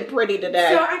not been pretty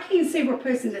today. So I can't say we're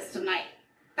posting this tonight.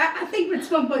 I think it's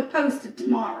going to be posted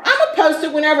tomorrow. I'm going to post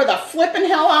it whenever the flipping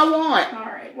hell I want. All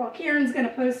right. right. Well, Karen's going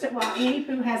to post it while Annie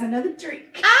Pooh has another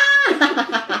drink.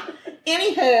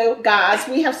 Anywho, guys,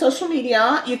 we have social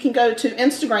media. You can go to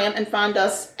Instagram and find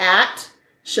us at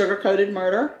Sugar Coated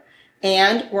Murder,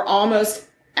 and we're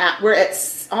at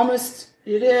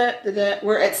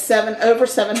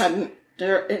 700.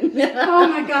 Oh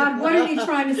my God, what are you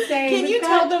trying to say? Can you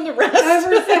tell them the rest?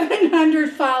 Over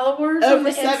 700 followers.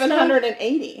 Over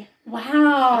 780.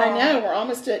 Wow. I know, we're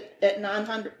almost at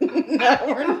 900. No,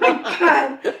 we're Oh not. my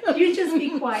God, you just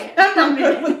be quiet. I'm not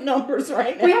good with numbers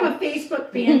right now. We have a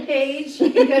Facebook fan page.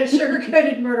 You can go to Sugar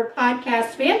Coated Murder Podcast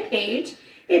fan page.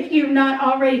 If you've not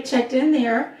already checked in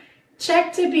there,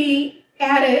 check to be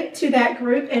added to that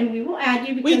group, and we will add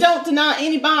you. We don't deny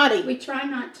anybody. We try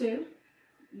not to.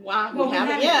 Why? Well, We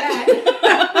haven't yet.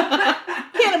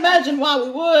 Can't imagine why we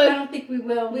I would. don't think we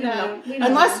will. We don't know. We don't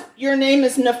Unless know. your name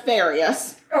is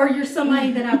nefarious Or you're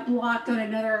somebody that I've blocked on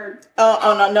another.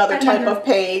 on another type of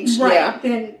page. Right. Yeah.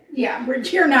 Then,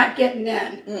 you're not getting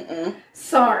in. Mm-mm.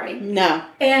 Sorry. No.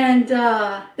 And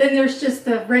then there's just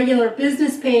the regular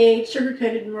business page, Sugar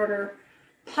Coated Murder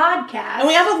Podcast. And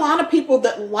we have a lot of people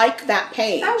that like that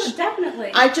page. Oh,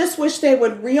 definitely. I just wish they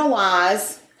would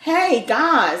realize, hey,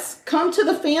 guys, come to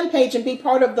the fan page and be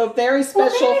part of the very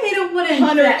special Well, maybe they don't want to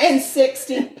invest.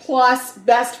 160 plus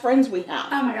best friends we have.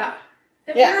 Oh my God.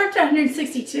 If Yeah. we're up to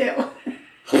 162.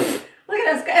 Look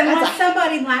at us. Unless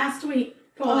somebody last week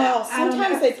pulled out. I don't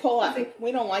Sometimes know. they pull out.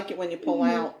 We don't like it when you pull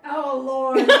out. Oh,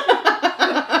 Lord.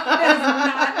 That is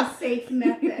not a safe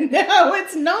method. No,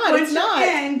 it's not. Once It's not. you're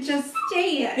in, just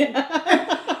stay in.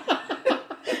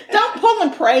 Don't pull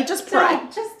and pray. Just pray.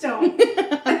 Just don't.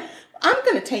 I'm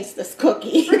going to taste this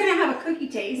cookie. We're going to have a cookie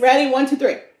taste. Ready? 1, 2,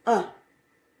 3. Oh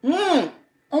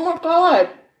my God.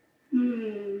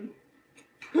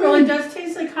 Really does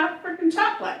taste like hot freaking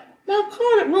chocolate. Oh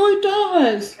God, it really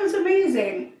does. It's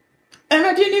amazing. And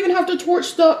I didn't even have to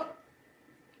torch the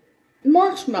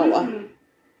marshmallow. Mm-hmm.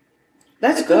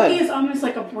 That's The good. cookie is almost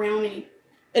like a brownie.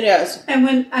 It is. And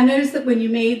when I noticed that when you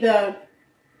made the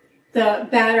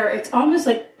batter, it's almost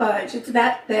like fudge. It's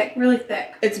that thick, really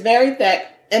thick. It's very thick.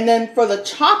 And then for the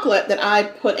chocolate that I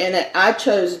put in it, I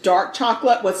chose dark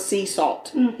chocolate with sea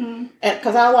salt. Mm-hmm. And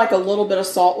because I like a little bit of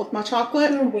salt with my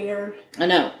chocolate. They're weird. I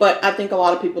know, but I think a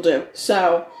lot of people do.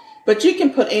 So, but you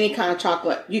can put any kind of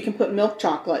chocolate. You can put milk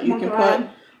chocolate. You Oh my can God. put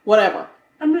whatever.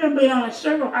 I'm going to be on a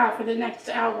sugar high for the next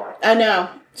hour. I know.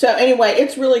 So anyway,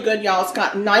 it's really good, y'all. It's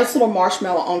got nice little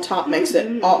marshmallow on top. Makes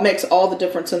all the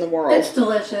difference in the world. It's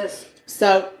delicious.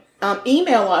 So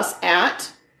email us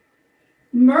at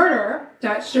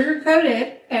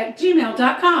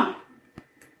murder.sugarcoated@gmail.com.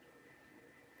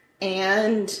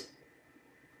 and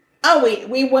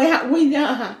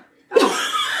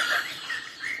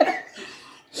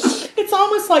it's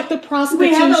almost like the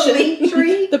prostitution. We have a link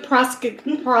tree. The prostitute.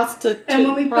 And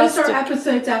when we post our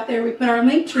episodes out there, we put our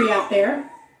link tree out there.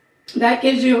 That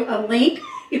gives you a link.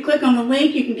 You click on the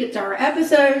link, you can get to our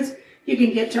episodes. You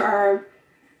can get to our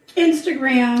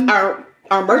Instagram.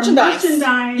 Our merchandise.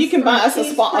 You can buy us a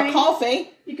spot of Teespring. coffee.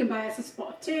 You can buy us a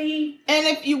spot of tea. And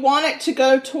if you want it to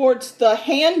go towards the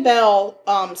handbell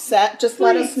set, just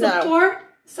let us know.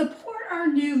 Support our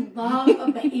new love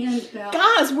of the handbell.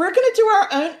 Guys, we're going to do our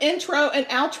own intro and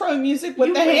outro music with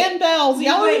You the wait. handbells. You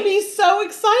Y'all are going to wait. be so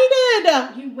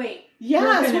excited. You wait.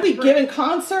 Yes, we'll be giving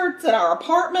concerts at our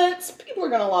apartments. People are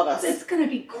going to love us. It's going to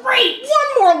be great.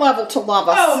 One more level to love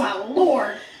us. Oh, my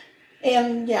Lord.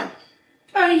 And yeah.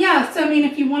 Oh, yeah. So, I mean,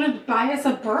 if you wanted to buy us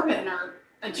a bourbon or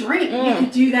a drink, you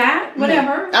could do that.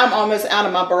 Whatever. I'm almost out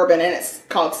of my bourbon, and it's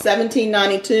called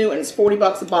 $17.92, and it's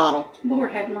 $40 a bottle.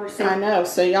 Lord have mercy. I know,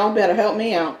 so y'all better help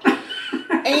me out.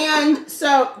 And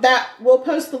so we'll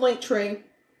post the link tree.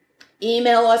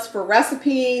 Email us for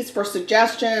recipes, for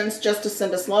suggestions, just to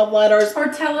send us love letters. Or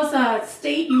tell us a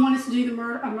state you want us to do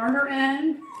a murder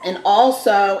in. And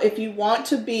also, if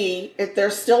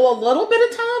there's still a little bit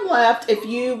of time left, if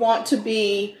you want to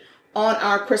be on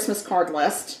our Christmas card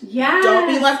list. Yes. Don't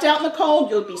be left out in the cold.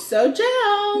 You'll be so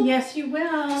jailed. Yes, you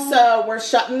will. So we're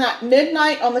shutting that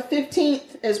midnight on the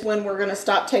 15th is when we're going to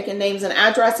stop taking names and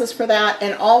addresses for that.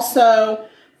 And also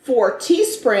for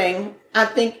Teespring, I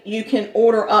think you can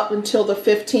order up until the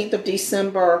 15th of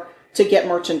December to get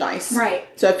merchandise. Right.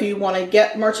 So if you want to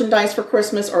get merchandise for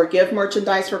Christmas or give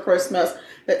merchandise for Christmas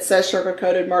that says Sugar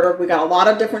Coated Murder, we got a lot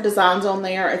of different designs on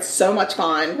there. It's so much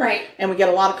fun. Right. And we get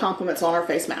a lot of compliments on our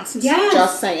face masks. Yes.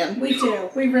 Just saying. We do.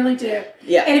 We really do.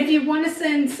 Yeah. And if you want to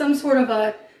send some sort of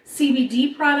a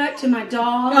CBD product to my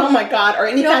dog. Oh my God. Or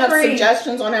any Feel kind of free.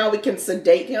 suggestions on how we can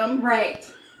sedate him. Right.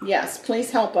 Yes,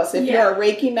 please help us. If Yeah. you're a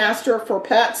Reiki master for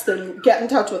pets, then get in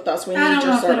touch with us. We need I don't your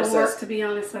know if services. it'll work, to be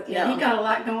honest with you. Yeah. He got a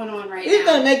lot going on right It's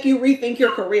now. going to make you rethink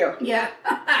your career. Yeah.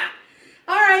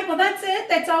 All right, well, that's it.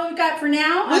 That's all we've got for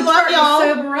now. We I'm love starting y'all.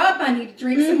 to sober up. I need to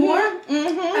drink some more.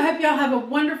 Mm-hmm. I hope y'all have a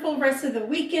wonderful rest of the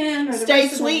weekend or the Stay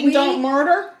rest sweet of the and week. don't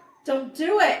murder. Don't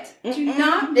do it. Do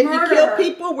not If murder. you kill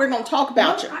people, we're going to talk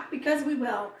about you. Because we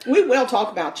will. We will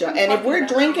talk about you. And if we're about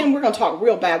drinking, you. we're going to talk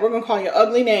real bad. We're going to call you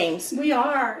ugly names. We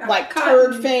are. Like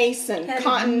turd face and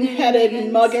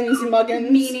cotton-headed muggins,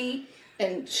 Meanie.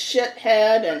 and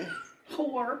shithead and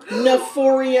Whore.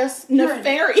 nefarious.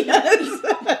 Yes.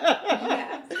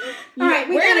 All right,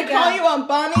 we We're gotta going to call you a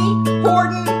bunny,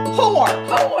 Horton, whore.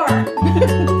 Whore.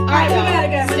 All right, we y'all. gotta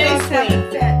go. Stay Let's have a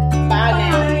sweet. fit. Bye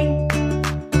now. Bye.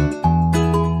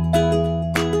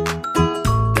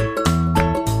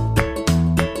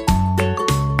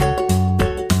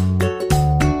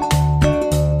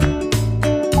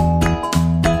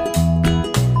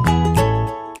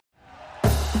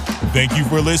 Thank you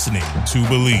for listening to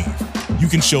Believe. You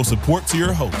can show support to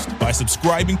your host by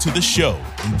subscribing to the show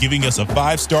and giving us a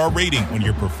 5-star rating on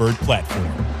your preferred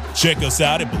platform. Check us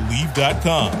out at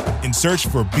Believe.com and search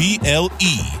for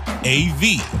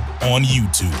BLEAV on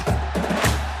YouTube.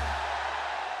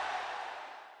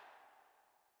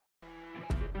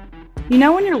 You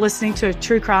know when you're listening to a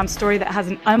true crime story that has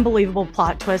an unbelievable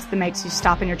plot twist that makes you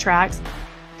stop in your tracks?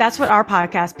 That's what our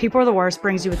podcast, People Are the Worst,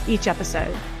 brings you with each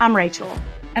episode. I'm Rachel.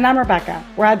 And I'm Rebecca.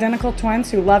 We're identical twins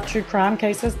who love true crime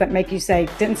cases that make you say,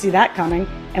 didn't see that coming,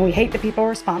 and we hate the people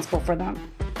responsible for them.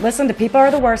 Listen to People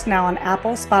Are the Worst now on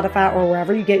Apple, Spotify, or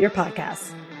wherever you get your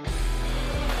podcasts.